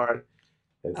Walmart.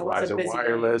 It's Verizon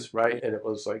Wireless, right? And it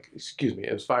was like,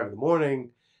 it was 5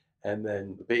 a.m. And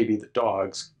then the baby, the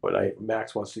dogs,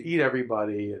 Max wants to eat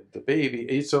everybody, and the baby,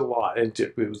 it's a lot. And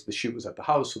the shoot was at the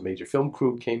house, a major film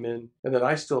crew came in. And then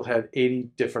I still had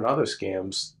 80 different other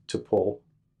scams to pull.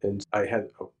 And I had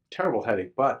a terrible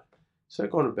headache. But instead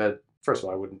of going to bed, first of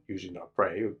all, I wouldn't usually not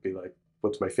pray. It would be like,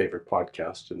 what's my favorite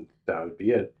podcast? And that would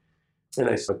be it. And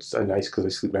it's nice because I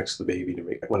sleep next to the baby.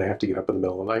 When I have to get up in the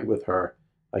middle of the night with her,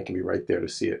 I can be right there to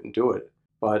see it and do it.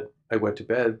 But I went to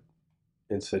bed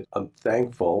and said, I'm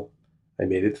thankful I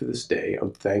made it through this day.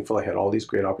 I'm thankful I had all these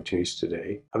great opportunities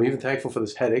today. I'm even thankful for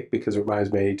this headache because it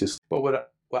reminds me but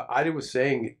what Ida was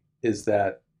saying is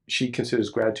that she considers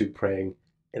gratitude praying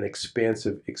an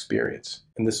expansive experience.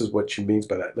 And this is what she means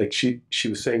by that. Like she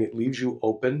was saying, it leaves you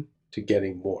open to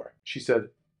getting more. She said,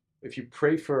 if you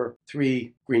pray for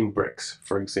 3 green bricks,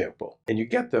 for example, and you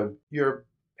get them, you're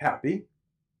happy.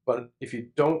 But if you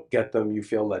don't get them, you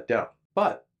feel let down.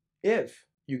 But if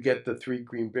you get the 3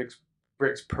 green bricks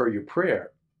per your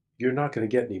prayer, you're not going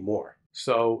to get any more.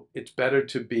 So it's better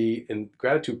to be in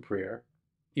gratitude prayer,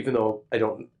 even though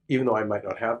I might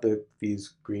not have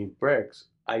these green bricks,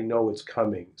 I know it's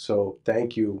coming. So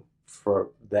thank you for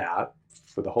that,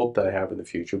 for the hope that I have in the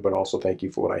future, but also thank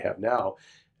you for what I have now.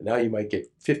 And now you might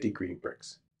get 50 green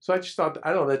bricks. So I just thought,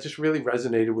 I don't know, that just really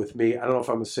resonated with me. I don't know if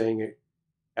I'm saying it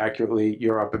accurately.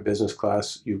 You're up in business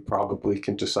class. You probably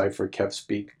can decipher Kev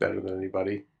speak better than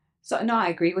anybody. So, no, I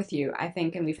agree with you. I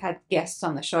think, and we've had guests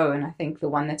on the show, and I think the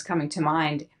one that's coming to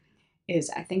mind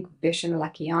is, I think Vishen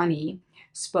Lakiani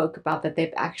spoke about that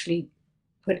they've actually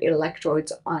put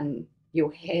electrodes on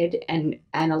your head and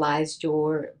analyzed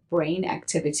your brain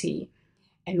activity.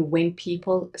 And when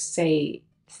people say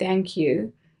thank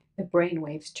you, the brain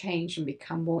waves change and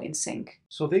become more in sync.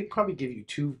 So they probably give you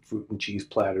 2 fruit and cheese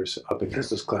platters up in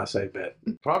business class, I bet.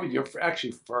 Probably you're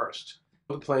actually first.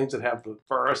 The planes that have the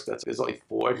first, there's only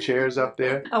 4 chairs up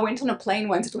there. I went on a plane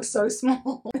once, it was so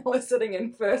small. I was sitting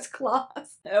in first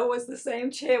class. It was the same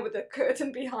chair with a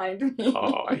curtain behind me.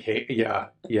 Oh,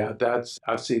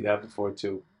 I've seen that before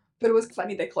too. But it was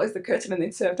funny, they closed the curtain and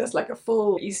then served us like a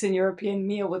full Eastern European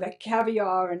meal with like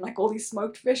caviar and like all these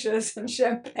smoked fishes and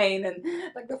champagne and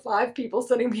like the 5 people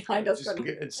sitting behind us.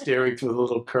 And staring through the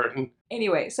little curtain.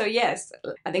 Anyway, so yes,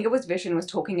 I think it was Vishen was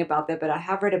talking about that, but I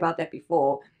have read about that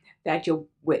before, that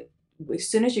as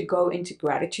soon as you go into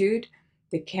gratitude,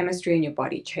 the chemistry in your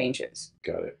body changes.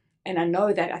 Got it. And I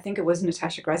know that, I think it was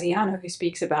Natasha Graziano who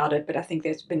speaks about it, but I think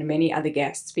there's been many other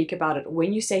guests speak about it.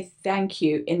 When you say thank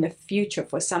you in the future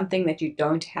for something that you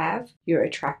don't have, you're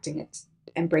attracting it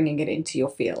and bringing it into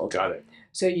your field. Got it.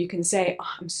 So you can say, oh,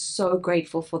 I'm so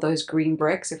grateful for those green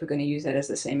bricks, if we're going to use that as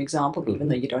the same example, even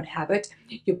though you don't have it.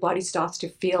 Your body starts to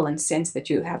feel and sense that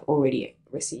you have already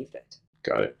received it.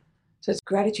 Got it. So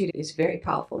gratitude is very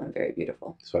powerful and very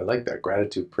beautiful. So I like that,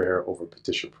 gratitude prayer over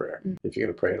petition prayer, if you're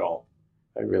going to pray at all.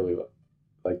 I really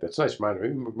like that. It's a nice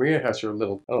reminder. Maria has her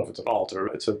little, I don't know if it's an altar,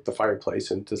 it's the fireplace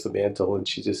and just the mantle, and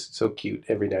she's just so cute.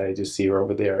 Every night I just see her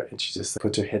over there, and she just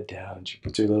puts her head down, and she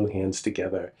puts her little hands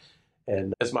together.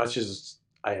 And as much as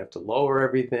I have to lower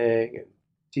everything and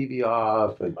TV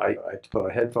off, and I have to put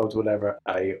on headphones, whatever,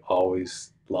 I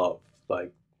always love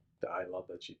that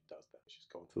she does that. She's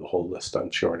going through the whole list,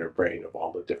 I'm sure, in her brain of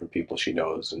all the different people she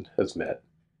knows and has met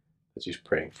that she's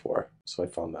praying for. So I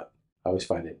always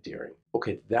find it endearing.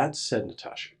 Okay, that said,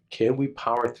 Natasha, can we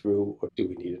power through, or do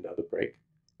we need another break?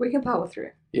 We can power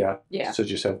through. Yeah? Yeah. So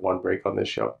just have one break on this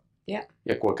show? Yeah.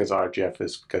 Yeah, well, because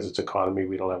because it's economy,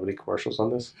 we don't have any commercials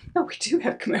on this? No, we do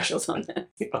have commercials on this.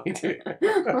 Yeah, we do.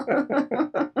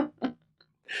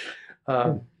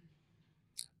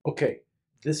 Okay,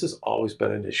 this has always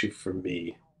been an issue for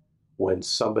me when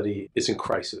somebody is in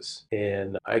crisis.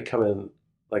 And I come in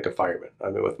like a fireman.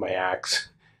 I'm in with my axe.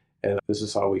 And this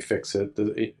is how we fix it.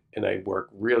 And I work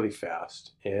really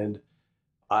fast. And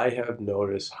I have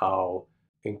noticed how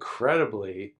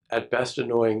incredibly, at best,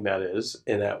 annoying that is.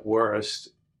 And at worst,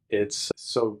 it's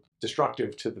so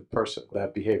destructive to the person,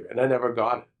 that behavior. And I never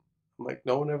got it. I'm like,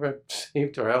 no one ever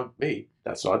seemed to help me.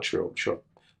 That's not true. I'm sure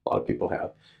a lot of people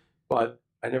have. But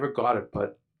I never got it.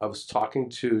 But I was talking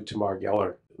to Tamar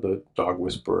Geller, the dog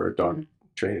whisperer, dog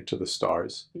trainer to the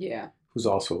stars. Yeah. Who's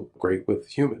also great with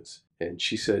humans. And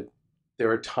she said,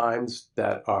 there are times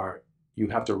that you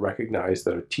have to recognize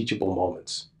that are teachable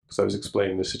moments. Because I was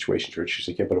explaining the situation to her. She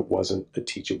said, yeah, but it wasn't a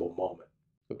teachable moment.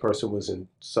 The person was in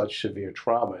such severe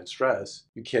trauma and stress,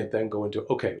 you can't then go into,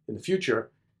 okay, in the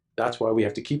future, that's why we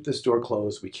have to keep this door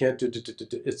closed. We can't do.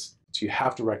 So you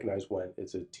have to recognize when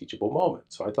it's a teachable moment.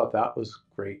 So I thought that was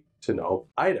great to know.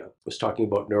 Ida was talking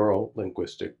about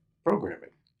neuro-linguistic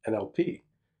programming, NLP.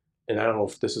 And I don't know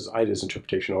if this is Ida's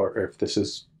interpretation or if this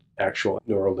is actual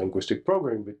neuro-linguistic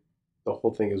programming, but the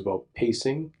whole thing is about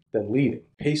pacing, then leading.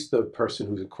 Pace the person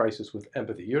who's in crisis with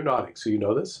empathy. You're nodding, so you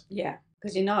know this? Yeah,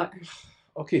 because you're not.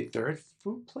 Okay, third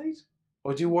fruit plate?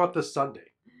 Or do you want the sundae?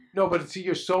 No, but see,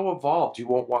 you're so evolved, you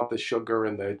won't want the sugar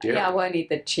and the dairy. Yeah, I won't eat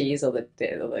the cheese or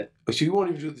the... So you won't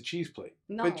even do the cheese plate?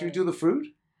 No. But you do the fruit?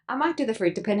 I might do the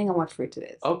fruit, depending on what fruit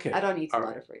it is. Okay. I don't eat a All lot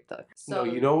right. of fruit, though. No,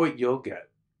 you know what you'll get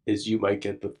is you might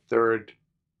get the third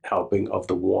helping of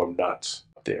the warm nuts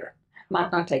there.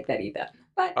 Might not take that either.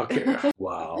 But Okay.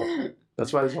 Wow.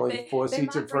 That's why there's only 4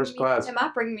 seats in first class. They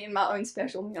might bring me in my own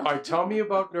special meal. All right, tell me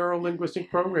about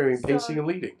neuro-linguistic programming, pacing and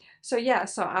leading. So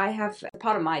I have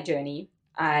part of my journey.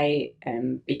 I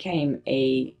became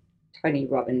a Tony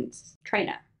Robbins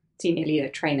trainer, senior leader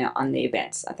trainer on the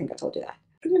events. I think I told you that.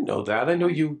 I didn't know that. I know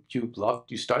you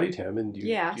studied him and you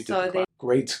did so the class.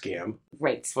 Great scam.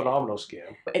 Great scam. Phenomenal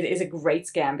scam. It is a great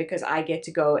scam because I get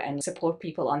to go and support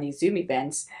people on these Zoom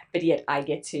events, but yet I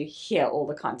get to hear all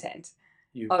the content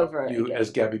over again. As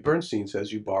Gabby Bernstein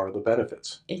says, you borrow the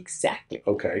benefits. Exactly.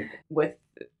 Okay. With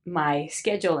my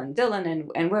schedule and Dylan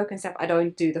and work and stuff, I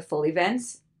don't do the full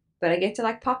events, but I get to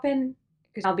like pop in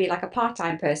because I'll be like a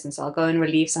part-time person, so I'll go and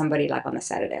relieve somebody like on a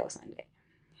Saturday or Sunday.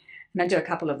 And I do a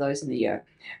couple of those in the year.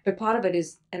 But part of it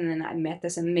is, and then I met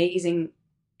this amazing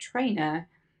trainer,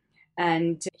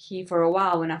 and he, for a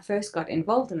while, when I first got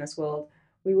involved in this world,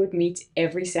 we would meet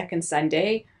every second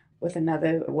Sunday with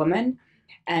another woman,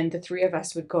 and the three of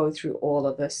us would go through all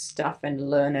of this stuff and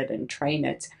learn it and train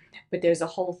it. But there's a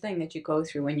whole thing that you go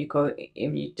through when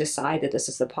you decide that this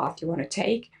is the path you want to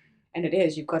take, and it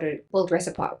is, you've got to build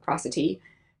reciprocity.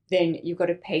 Then you've got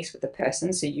to pace with the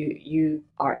person, so you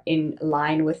are in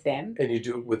line with them. And you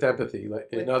do it with empathy. Like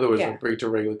in other words, when bring to a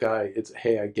regular guy, it's,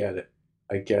 hey, I get it.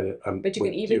 But you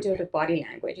can even do it with body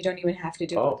language. You don't even have to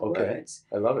do it with words.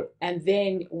 I love it. And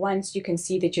then once you can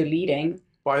see that you're leading.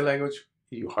 Body language,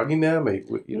 are you hugging them?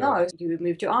 No, you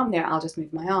moved your arm there, I'll just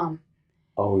move my arm.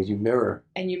 Oh, you mirror.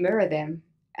 And you mirror them.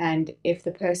 And if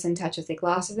the person touches their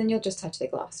glasses, then you'll just touch their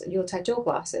glasses. You'll touch your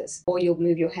glasses. Or you'll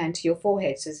move your hand to your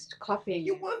forehead, so it's copying.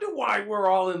 You wonder why we're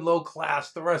all in low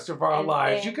class the rest of our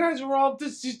lives. You guys are all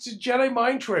just Jedi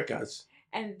mind trick us.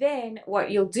 And then what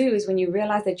you'll do is when you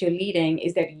realize that you're leading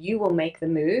is that you will make the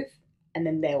move and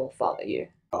then they will follow you.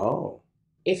 Oh.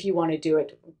 If you want to do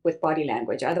it with body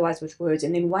language, otherwise with words.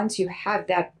 And then once you have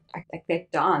that, like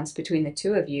that dance between the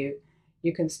two of you,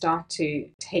 you can start to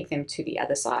take them to the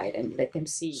other side and let them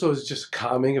see. So it's just a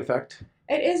calming effect?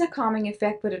 It is a calming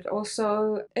effect, but it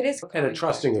is and a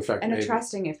trusting effect. And a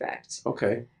trusting effect.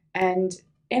 Okay. And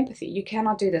empathy. You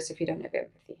cannot do this if you don't have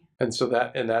empathy. And so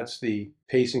that's the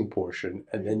pacing portion,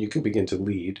 and then you can begin to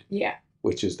lead. Yeah.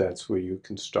 That's where you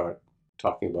can start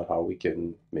talking about how we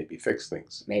can maybe fix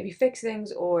things.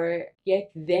 Or get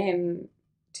them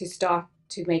to start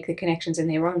to make the connections in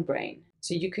their own brain.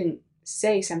 So you can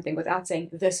say something without saying,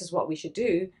 this is what we should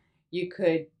do. You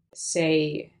could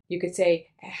say,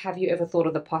 have you ever thought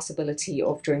of the possibility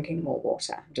of drinking more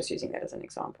water? I'm just using that as an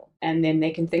example. And then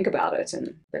they can think about it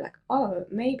and be like, oh,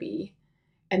 maybe.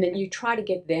 And then you try to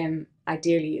get them,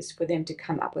 ideally, is for them to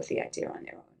come up with the idea on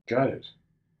their own. Got it.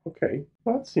 Okay.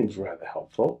 Well, that seems rather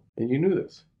helpful. And you knew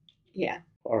this. Yeah.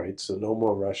 All right. So no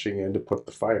more rushing in to put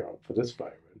the fire out for this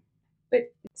fireman.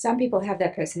 But some people have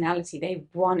that personality.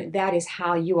 That is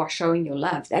how you are showing your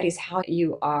love. That is how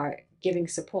you are giving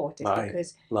support.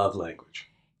 Because love language.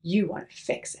 You want to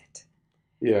fix it.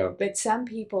 Yeah. But some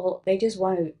people, they just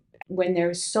want to, when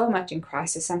there's so much in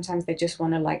crisis, sometimes they just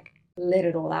want to let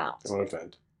it all out. They want to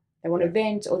vent. They want to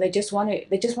vent, or they just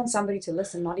want somebody to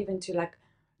listen, not even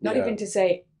to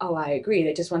say, oh, I agree.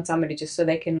 They just want somebody so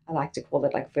they can, I like to call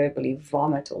it verbally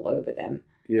vomit all over them.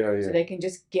 Yeah. So they can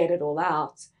just get it all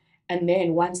out. And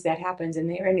then once that happens, and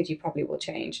their energy probably will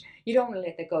change. You don't want to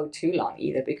let that go too long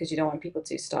either, because you don't want people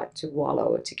to start to wallow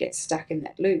or to get stuck in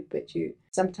that loop. But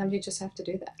sometimes you just have to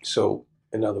do that. So,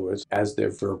 in other words, as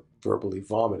they're verbally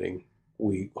vomiting,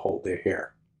 we hold their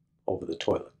hair over the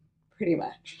toilet. Pretty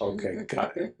much. Okay,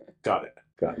 got it.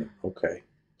 Okay.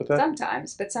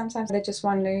 But sometimes they just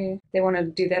want to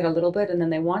do that a little bit, and then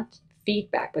they want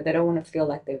feedback, but they don't want to feel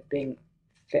like they're being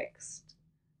fixed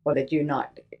or that they're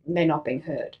not being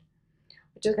heard.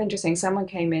 Just interesting, someone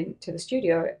came into the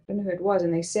studio, I don't know who it was,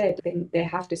 and they said they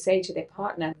have to say to their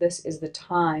partner, this is the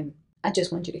time. I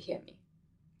just want you to hear me.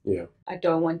 Yeah. I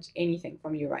don't want anything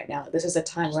from you right now. This is a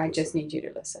time where I just need you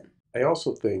to listen. I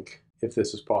also think, if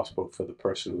this is possible for the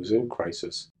person who's in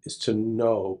crisis, is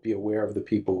to be aware of the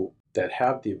people that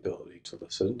have the ability to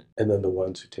listen, and then the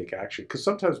ones who take action. Because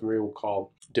sometimes Maria will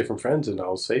call different friends, and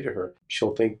I'll say to her,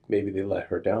 she'll think maybe they let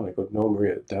her down. I go, no,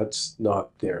 Maria, that's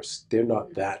not theirs. They're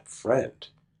not that friend.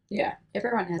 Yeah,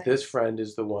 everyone has. This friend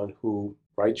is the one who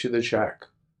writes you the check,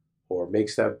 or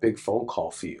makes that big phone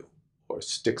call for you, or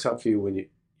sticks up for you when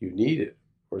you need it,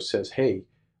 or says, hey,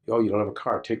 you don't have a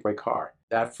car, take my car.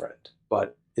 That friend,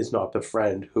 but is not the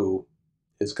friend who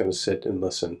is going to sit and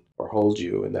listen or hold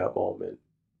you in that moment.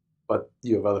 But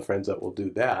you have other friends that will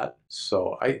do that.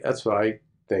 So that's what I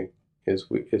think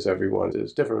is everyone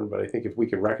is different. But I think if we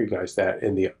can recognize that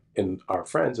in our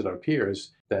friends and our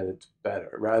peers, then it's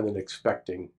better, rather than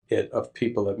expecting it of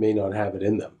people that may not have it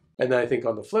in them. And then I think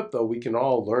on the flip, though, we can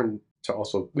all learn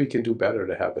to we can do better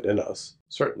to have it in us.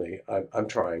 Certainly, I'm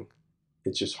trying.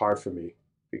 It's just hard for me,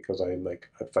 because I'm like,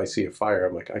 if I see a fire,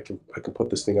 I'm like, I can put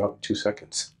this thing out in 2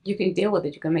 seconds. You can deal with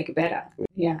it. You can make it better.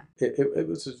 Yeah. It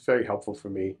was very helpful for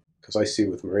me, because I see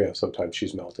with Maria, sometimes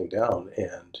she's melting down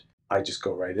and I just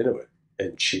go right into it,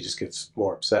 and she just gets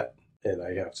more upset, and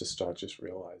I have to start just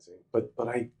realizing. But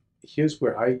here's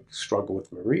where I struggle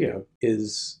with Maria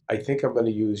is I think I'm going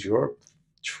to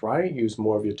try and use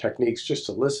more of your techniques just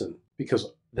to listen,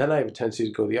 because then I have a tendency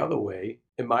to go the other way.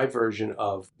 In my version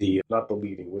of not the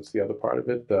leading, what's the other part of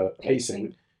it? The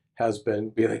pacing has been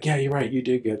be like, yeah, you're right, you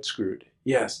did get screwed.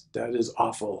 Yes, that is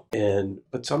awful.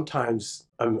 But sometimes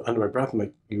I'm under my breath, I'm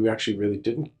like, you actually really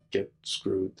didn't get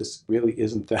screwed. This really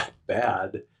isn't that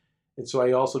bad. And so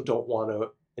I also don't want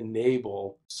to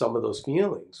enable some of those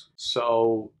feelings.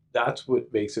 So that's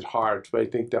what makes it hard. But I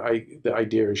think the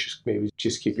idea is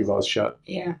just keep your mouth shut.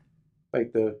 Yeah.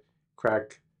 Like the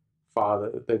crack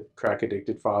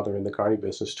addicted father in the carny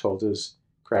business told his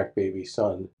crack baby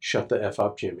son, shut the F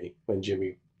up, Jimmy, when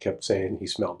Jimmy kept saying he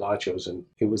smelled nachos, and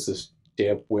it was this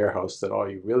damp warehouse that all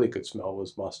you really could smell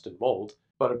was must and mold.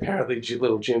 But apparently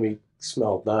little Jimmy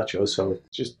smelled nachos, so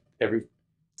just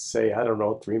say, I don't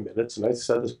know, 3 minutes, and I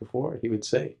said this before, he would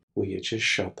say, will you just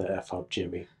shut the F up,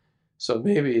 Jimmy? So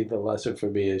maybe the lesson for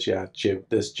me is,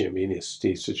 Jimmy needs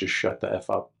to just shut the F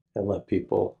up and let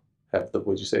people have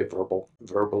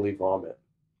verbally vomit.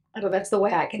 I know, that's the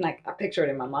way I can, I picture it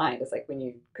in my mind. It's like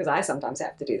because I sometimes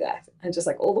have to do that. And just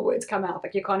all the words come out.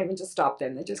 You can't even just stop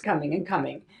them. They're just coming and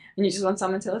coming. And you just want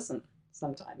someone to listen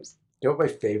sometimes. You know what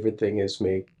my favorite thing is,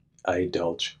 I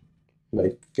indulge. My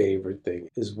favorite thing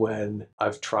is when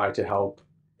I've tried to help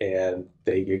and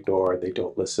they ignore, they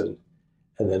don't listen.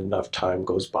 And then enough time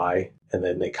goes by and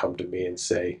then they come to me and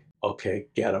say, okay,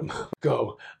 get them.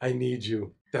 Go. I need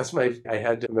you. I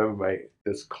had to remember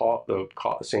the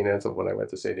St. Anselm when I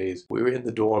went to St. A's. We were in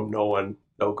the dorm.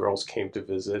 No girls came to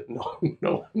visit. No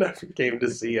one ever came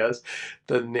to see us.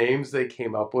 The names they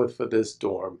came up with for this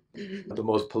dorm, the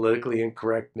most politically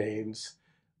incorrect names.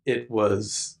 It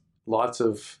was lots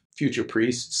of future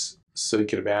priests. So you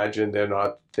can imagine they're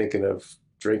not thinking of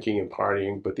drinking and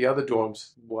partying, but the other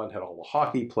dorms, one had all the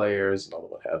hockey players, another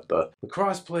one had the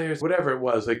lacrosse players, whatever it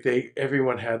was.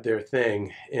 Everyone had their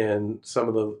thing, and some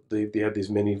of they had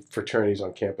these mini fraternities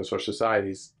on campus or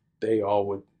societies. They all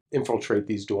would infiltrate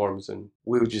these dorms, and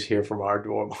we would just hear from our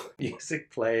dorm music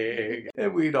playing,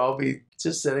 and we'd all be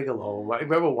just sitting alone. I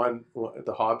remember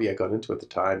the hobby I got into at the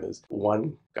time is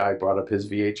one guy brought up his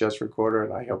VHS recorder,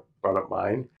 and I brought up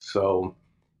mine, so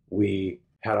we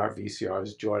had our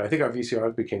VCRs join. I think our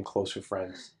VCRs became closer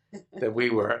friends than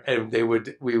we were, and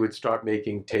we would start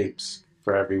making tapes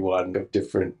for everyone of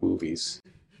different movies.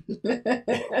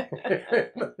 The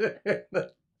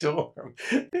dorm.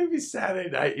 It'd be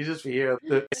Saturday night. You just hear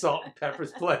the Salt and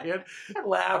Peppers playing,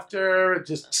 laughter,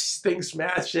 just things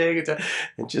smashing,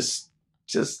 and just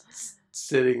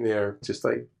sitting there, just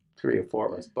like 3 or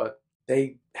 4 of us. But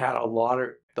they had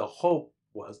the hope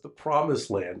was, the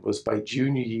promised land was by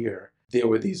junior year, there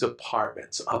were these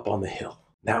apartments up on the hill.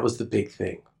 That was the big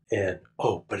thing. And,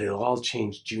 but it'll all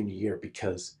change junior year,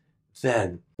 because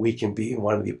then we can be in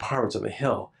one of the apartments on the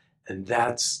hill, and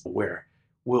that's where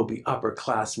we'll be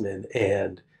upperclassmen,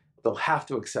 and they'll have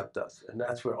to accept us. And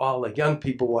that's where all the young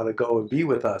people want to go and be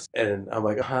with us. And I'm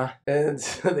like, uh-huh. And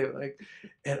so they were like,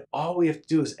 and all we have to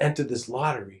do is enter this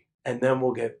lottery, and then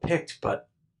we'll get picked. But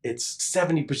it's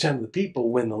 70% of the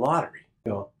people win the lottery.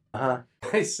 You go, uh-huh.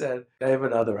 I said, I have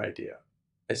another idea.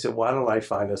 I said, why don't I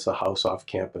find us a house off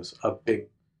campus, a big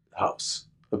house,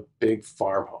 a big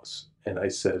farmhouse. And I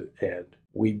said, and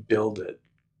we build it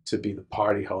to be the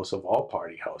party house of all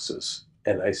party houses.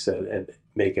 And I said, and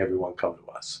make everyone come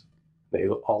to us. They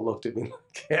all looked at me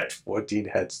like I had 14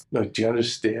 heads. No, do you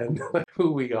understand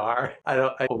who we are?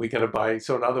 Are we going to buy,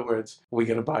 so in other words, are we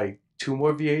going to buy 2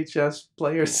 more VHS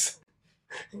players?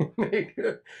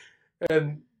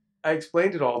 And I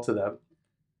explained it all to them.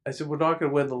 I said, we're not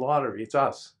going to win the lottery. It's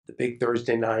us. The big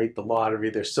Thursday night, the lottery,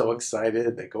 they're so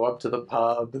excited. They go up to the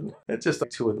pub. And it's just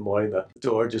like 2 in the morning. The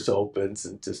door just opens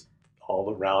and just all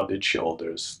the rounded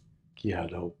shoulders. Yeah,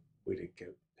 no, we didn't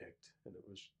get picked.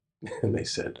 And they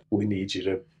said, we need you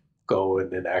to go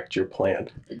and enact your plan.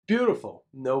 Beautiful.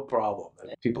 No problem.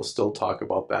 And people still talk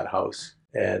about that house.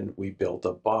 And we built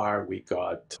a bar. We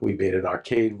made an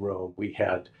arcade room. We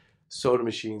had soda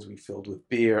machines we filled with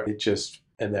beer.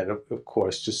 And then, of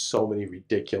course, just so many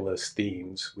ridiculous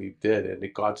themes we did. And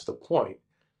it got to the point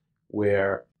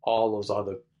where all those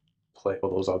other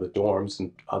dorms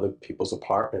and other people's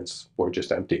apartments were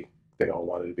just empty. They all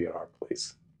wanted to be at our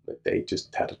place. They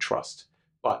just had to trust.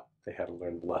 But they had to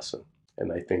learn the lesson.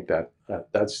 And I think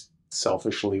that's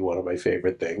selfishly one of my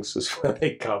favorite things is when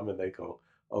they come and they go,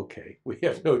 okay, we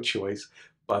have no choice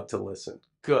but to listen.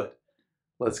 Good.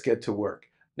 Let's get to work.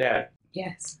 Nat.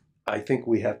 Yes. I think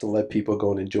we have to let people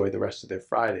go and enjoy the rest of their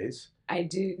Fridays. I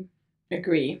do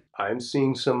agree. I'm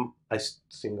seeing a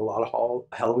lot of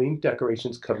Halloween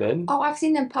decorations come in. Oh, I've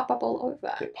seen them pop up all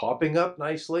over. They're popping up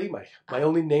nicely. My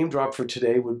only name drop for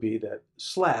today would be that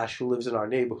Slash, who lives in our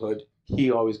neighborhood,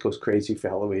 he always goes crazy for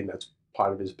Halloween. That's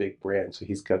part of his big brand. So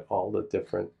he's got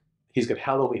he's got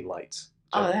Halloween lights.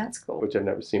 Oh, that's cool. Which I've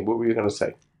never seen. What were you going to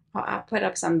say? Oh, I put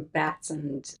up some bats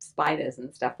and spiders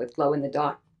and stuff with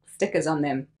glow-in-the-dark stickers on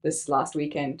them this last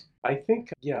weekend. I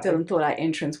think, yeah. Dylan thought our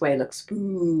entranceway looks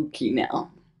spooky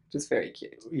now. Which is very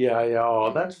cute. Yeah.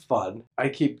 Oh, that's fun.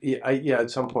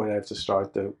 At some point I have to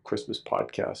start the Christmas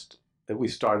podcast. And we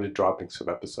started dropping some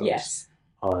episodes. Yes.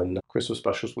 On Christmas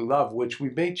specials we love, which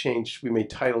we may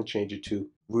title change it to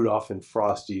Rudolph and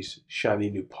Frosty's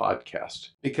Shiny New Podcast.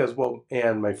 Because,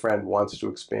 Anne, my friend, wants to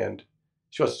expand.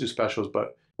 She wants to do specials,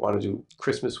 but want to do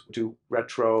Christmas, do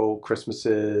retro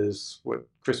Christmases,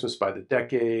 Christmas by the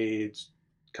decades,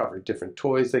 cover different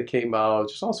toys that came out,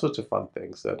 just all sorts of fun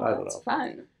things that I don't know. That's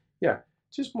fun. Yeah.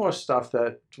 Just more stuff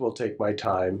that will take my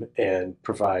time and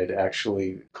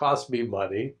actually cost me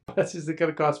money. What is it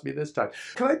going to cost me this time?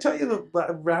 Can I tell you,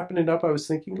 wrapping it up, I was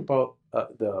thinking about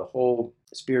the whole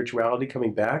spirituality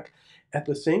coming back. At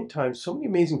the same time, so many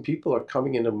amazing people are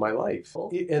coming into my life.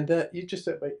 And that you just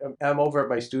said, I'm over at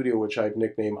my studio, which I've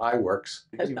nicknamed iWorks.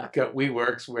 You've got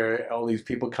WeWorks, where all these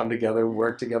people come together and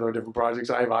work together on different projects.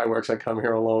 I have iWorks. I come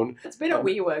here alone. It's been a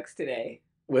WeWorks today.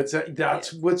 What's that?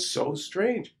 That's what's so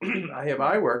strange. I have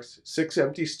iWorks, 6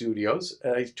 empty studios,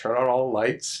 and I turn on all the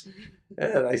lights,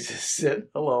 and I just sit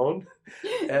alone,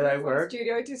 and I work.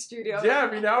 Studio to studio. Yeah,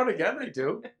 every now and again I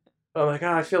do. I'm like,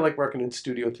 I feel like working in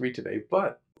Studio 3 today.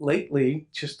 But lately,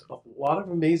 just a lot of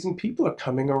amazing people are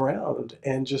coming around,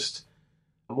 and just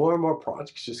more and more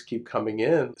projects just keep coming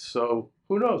in. So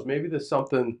who knows? Maybe there's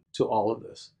something to all of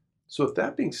this. So with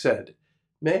that being said,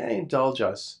 may I indulge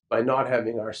us by not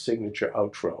having our signature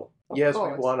outro? Yes,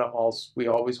 we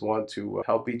always want to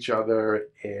help each other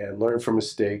and learn from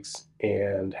mistakes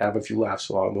and have a few laughs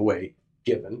along the way,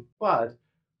 given. But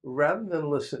rather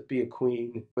than be a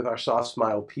queen with our soft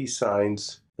smile peace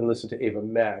signs and listen to Ava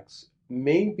Max,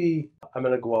 maybe I'm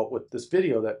going to go out with this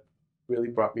video that really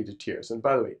brought me to tears. And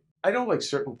by the way, I don't like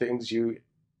certain things,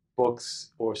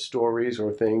 books or stories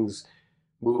or things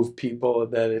move people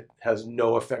and then it has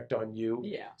no effect on you.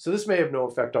 Yeah. So this may have no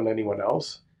effect on anyone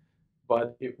else,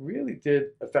 but it really did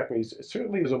affect me.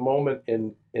 Certainly there's a moment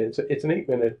it's an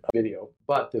 8-minute video,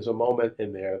 but there's a moment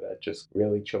in there that just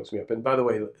really chokes me up. And by the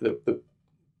way, the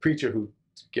preacher who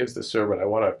gives the sermon, I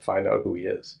want to find out who he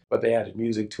is. But they added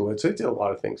music to it, so it did a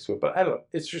lot of things to it. But I don't know,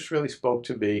 it's just really spoke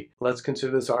to me. Let's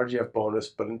consider this RGF bonus,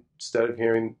 but instead of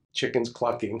hearing chickens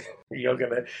clucking, you're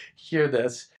going to hear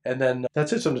this. And then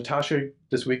that's it. So Natasha,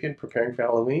 this weekend, preparing for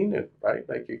Halloween, right?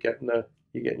 Like you're getting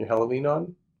your Halloween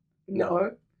on?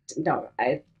 No.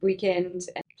 Weekend,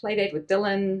 play date with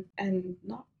Dylan, and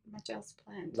not much else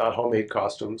planned. Not homemade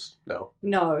costumes? No.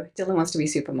 No, Dylan wants to be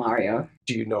Super Mario.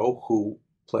 Do you know who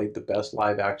played the best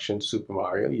live-action Super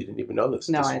Mario? You didn't even know this.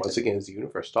 No, Once again is the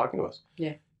universe talking to us.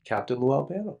 Yeah. Captain Lou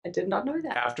Albano. I did not know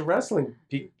that. After wrestling,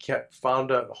 he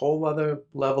found a whole other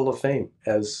level of fame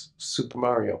as Super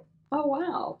Mario. Oh,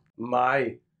 wow.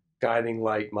 My guiding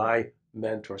light, my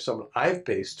mentor, someone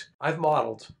I've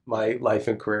modeled my life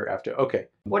and career after. Okay.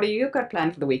 What do you got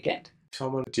planned for the weekend?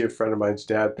 Someone, a dear friend of mine's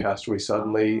dad passed away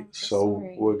suddenly, so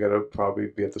sorry. we're going to probably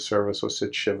be at the service or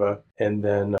sit Shiva. And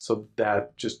then, so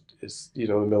that just is, in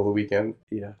the middle of the weekend.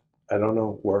 Yeah, I don't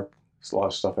know, work. There's a lot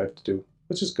of stuff I have to do,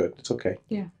 which is good. It's okay.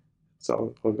 Yeah.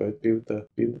 So we'll go be with the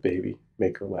baby,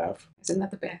 make her laugh. Isn't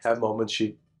that the best? Have moments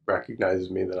she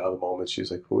recognizes me, then other moments she's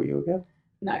like, who are you again?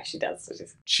 No, she does.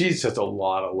 She's just a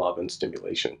lot of love and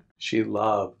stimulation. She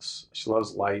loves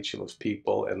light, she loves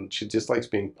people, and she just likes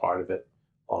being part of it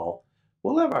all.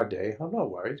 We'll have our day. I'm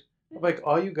not worried. I'm like,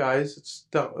 all you guys,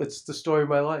 it's the story of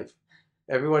my life.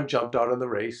 Everyone jumped out in the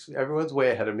race. Everyone's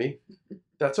way ahead of me.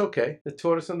 That's okay. The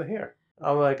tortoise and the hare.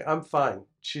 I'm like, I'm fine.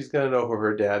 She's going to know who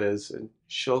her dad is, and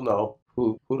she'll know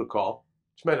who to call.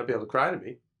 She might not be able to cry to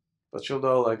me, but she'll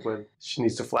know, like, when she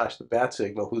needs to flash the bat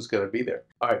signal, who's going to be there.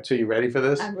 All right, so you ready for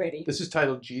this? I'm ready. This is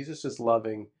titled, Jesus is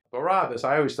Loving Barabbas.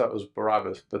 I always thought it was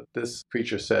Barabbas, but this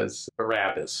preacher says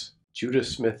Barabbas. Judah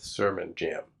Smith Sermon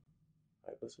Jam. All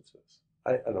right, listen to this.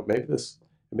 I don't know,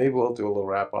 maybe we'll do a little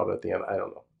rap on it at the end. I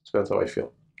don't know. Depends how I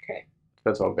feel. Okay.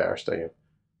 Depends how embarrassed I am.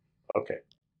 Okay.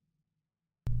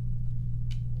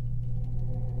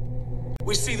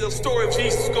 We see the story of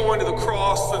Jesus going to the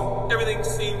cross, and everything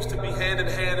seems to be hand in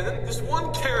hand. And then there's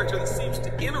one character that seems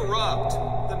to interrupt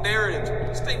the narrative.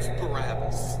 His name's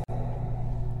Barabbas.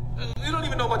 We don't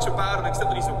even know much about him except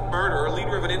that he's a murderer, a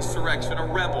leader of an insurrection, a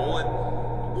rebel.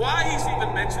 And why he's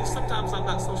even mentioned, sometimes I'm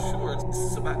not so sure. This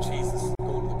is about Jesus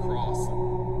going to the cross.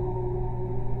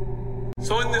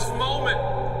 So in this moment,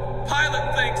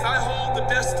 Pilate thinks, I hold the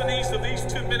destinies of these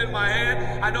two men in my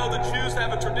hand. I know the Jews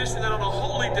have a tradition that on a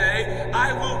holy day,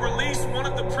 I will release one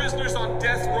of the prisoners on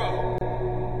death row.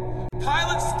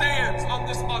 Pilate stands on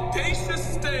this audacious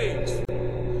stage,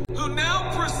 who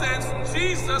now presents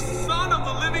Jesus, Son of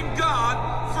the living God,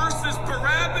 versus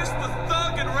Barabbas, the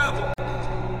thug and rebel.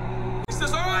 He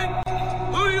says, all right,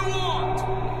 who do you want?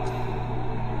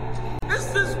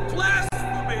 This is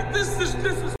blasphemy. This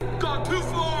has gone too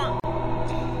far.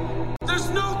 There's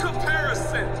no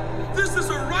comparison. This is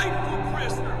a rightful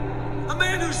prisoner, a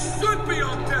man who should be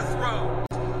on death row.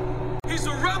 He's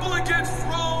a rebel against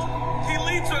Rome. He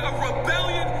leads a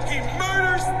rebellion. He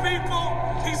murders people.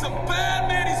 He's a bad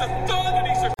man. He's a thug and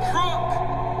he's a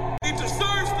crook. He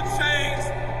deserves the chains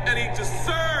and he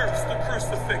deserves the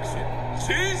crucifixion.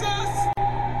 Jesus?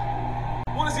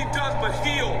 What has he done but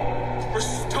heal,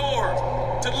 restore,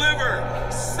 deliver,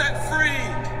 set free,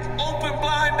 open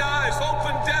blind eyes,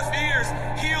 open deaf ears,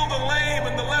 heal the lame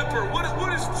and the leper? What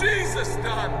has Jesus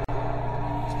done?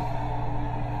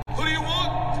 Who do you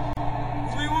want?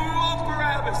 We want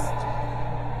Barabbas.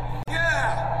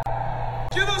 Yeah.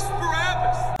 Give us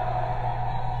Barabbas.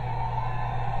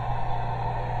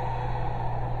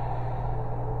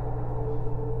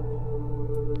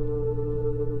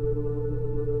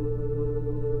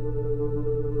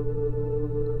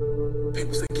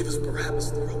 People say, give us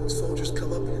Barabbas. The Roman soldiers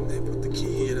come up and they put the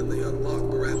key in and they unlock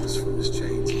Barabbas from his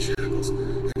chains and shackles.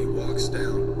 And he walks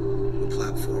down the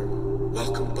platform,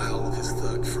 welcomed by all of his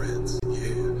thug friends.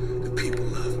 Yeah, the people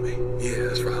love me. Yeah,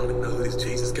 that's right. I don't even know who this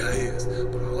Jesus guy is,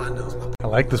 but all I know is my... I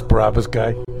like this Barabbas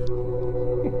guy.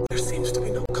 There seems to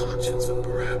be no conscience in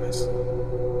Barabbas.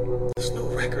 There's no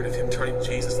record of him turning to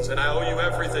Jesus and saying, I owe you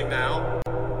everything now,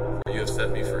 for you have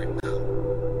set me free.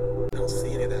 No, I don't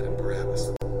see any of that in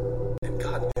Barabbas. And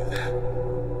God knew that.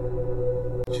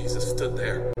 Jesus stood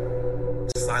there,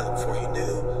 silent, for he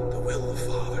knew the will of the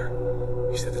Father.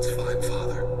 He said, that's fine,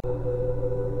 Father.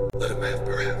 Let him have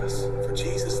Barabbas. For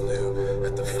Jesus knew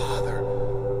that the Father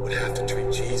would have to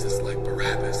treat Jesus like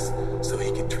Barabbas so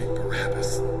he could treat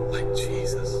Barabbas like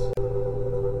Jesus.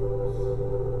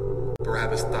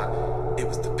 Barabbas thought it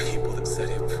was the people that set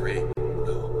him free.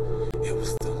 No, it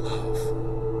was the love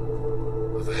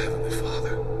of the Heavenly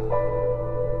Father.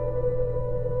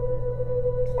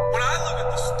 When I look at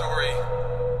the story,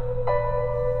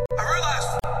 I realize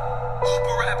who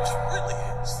Barabbas really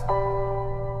is.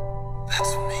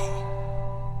 That's me.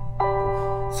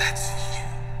 That's you.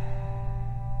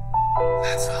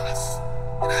 That's us.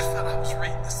 And I felt I was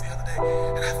reading this the other day,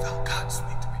 and I felt God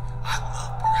speak to me. I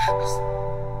love Barabbas.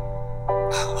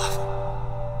 I love him.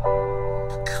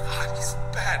 But God, he's a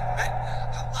bad man.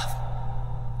 I love him.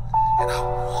 And I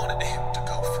wanted him to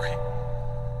go free.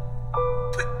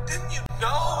 But didn't you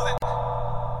know that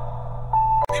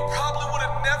he probably would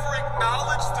have never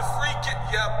acknowledged the free gift?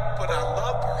 Yeah, but I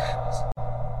love Barabbas.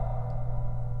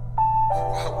 For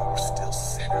while we were still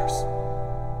sinners,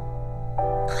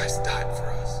 Christ died for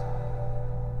us.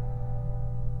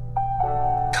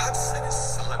 God sent his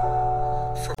son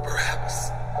for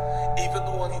Barabbas, even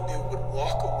the one he knew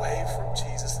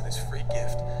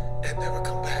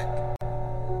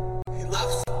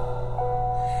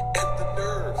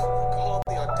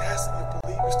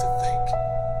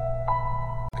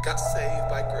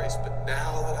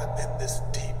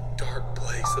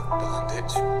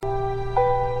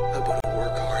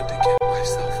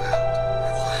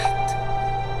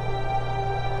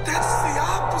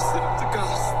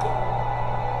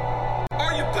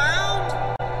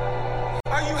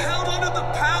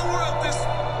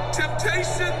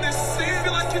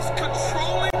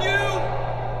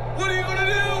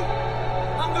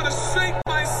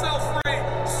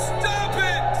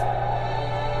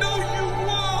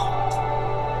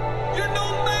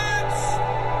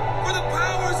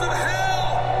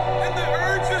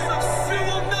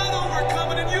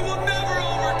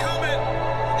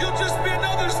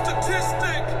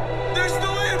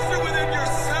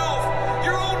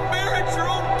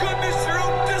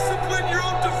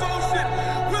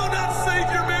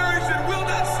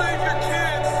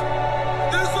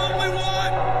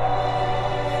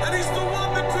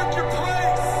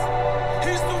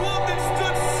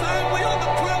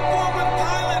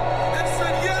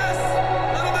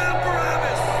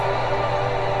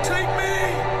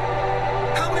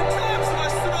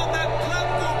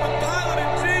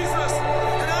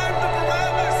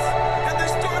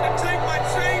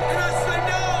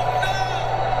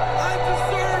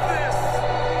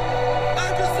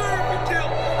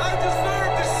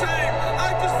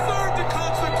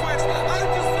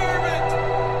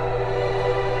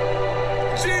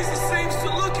Jesus seems to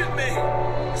look at me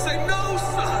and say, no,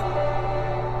 son,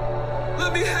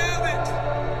 let me have it.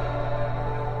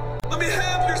 Let me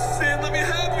have your sin. Let me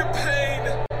have your pain.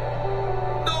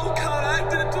 No, God, I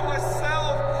did it to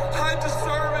myself. I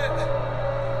deserve it.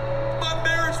 My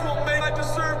marriage won't make it. I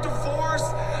deserve divorce.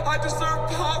 I deserve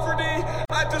poverty.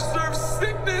 I deserve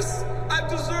sickness. I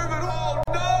deserve it all.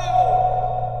 No!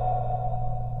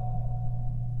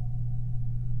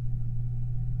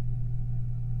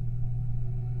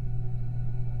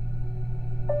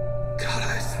 God,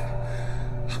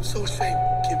 I'm so ashamed.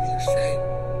 Give me your shame.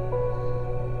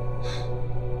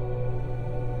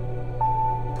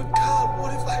 But God,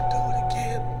 what if I do it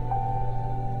again?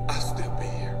 I'll still be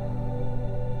here.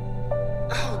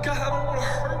 Oh, God, I don't want to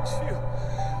hurt you.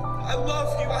 I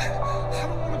love you. I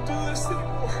don't want to do this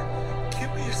anymore.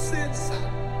 Give me your sins, son.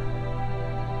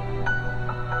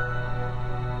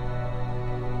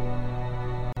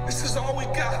 This is all we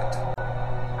got.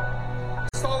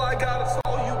 It's all I got. It's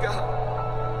all you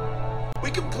got.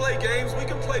 We can play games. We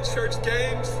can play church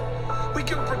games. We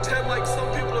can pretend like some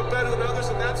people are better than others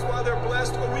and that's why they're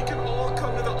blessed. Or we can all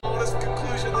come to the honest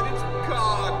conclusion that it's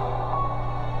God.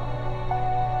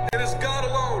 And it's God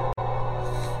alone.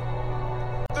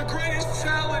 The greatest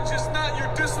challenge is not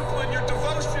your discipline, your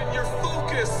devotion, your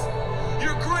focus.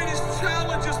 Your greatest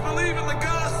challenge is believing the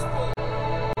gospel.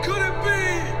 Could it be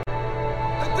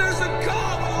that there's a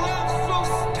God with love so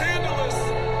scandalous,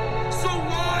 so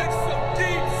wide, so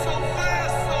deep, so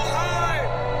vast, so high,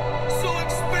 so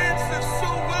expansive, so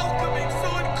welcoming, so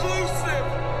inclusive?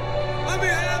 Let me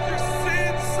have your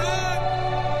sin, son.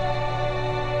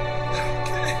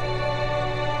 Okay.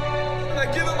 And I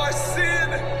give him my sin.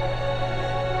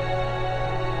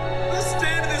 Let's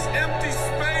stand in this empty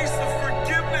space of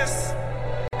forgiveness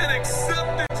and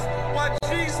acceptance while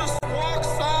Jesus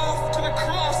walks off to the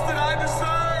cross that I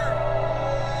deserve.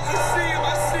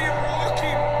 I see him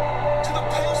walking to the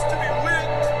post to be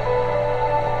whipped.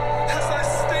 As I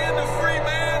stand a free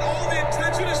man, all the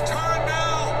attention is turned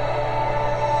now.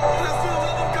 And I feel the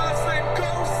love of God saying,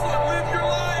 go, son, live your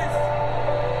life.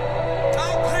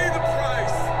 I'll pay the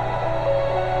price.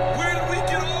 Where did we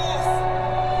get off?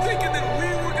 Thinking that we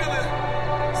were going to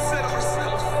set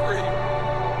ourselves free.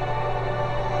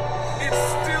 It's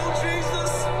still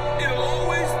Jesus. It'll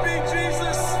always be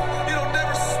Jesus. It'll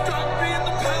never stop being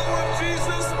the power of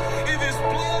Jesus. If his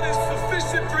blood is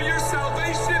sufficient for your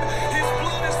salvation, his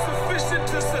blood is sufficient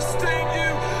to sustain you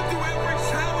through every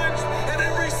challenge and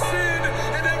every sin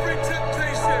and every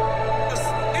temptation. This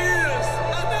is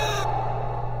enough.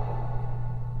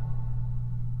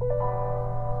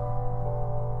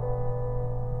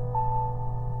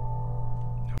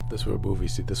 If this were a movie,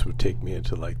 see, this would take me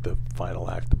into like the final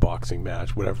act, the boxing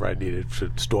match, whatever I needed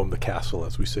to storm the castle,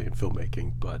 as we say in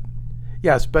filmmaking. But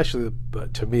yeah, especially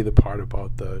to me, the part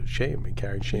about the shame and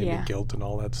carrying shame Yeah. and guilt and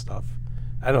all that stuff.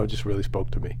 I don't know, it just really spoke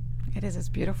to me. It is. It's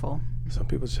beautiful. Some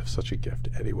people just have such a gift.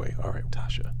 Anyway, all right,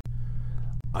 Tasha.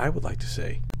 I would like to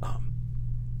say,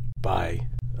 bye.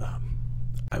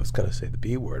 I was going to say the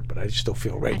B word, but I just don't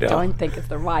feel right I now. don't think it's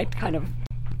the right kind of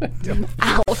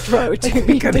outro to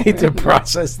be I need to doing.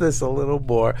 process this a little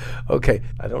more. Okay,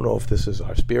 I don't know if this is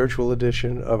our spiritual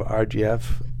edition of RGF,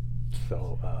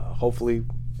 so hopefully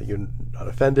you're not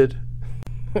offended.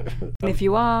 And if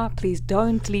you are, please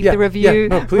don't leave Yeah, the review. yeah,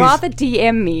 no, please. Rather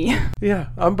DM me. Yeah,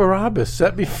 I'm Barabbas.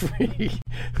 Set me free.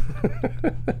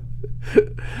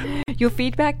 Your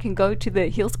feedback can go to the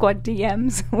Heel Squad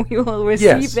DMs. We will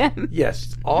receive them.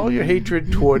 Yes. All your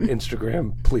hatred toward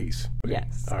Instagram, please.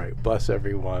 Yes. All right. Bless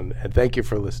everyone. And thank you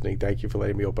for listening. Thank you for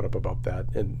letting me open up about that.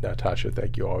 And Natasha,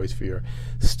 thank you always for your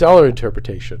stellar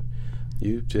interpretation.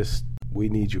 We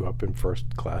need you up in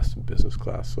first class and business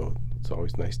class. So it's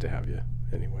always nice to have you.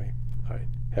 Anyway. All right.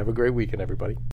 Have a great weekend, everybody.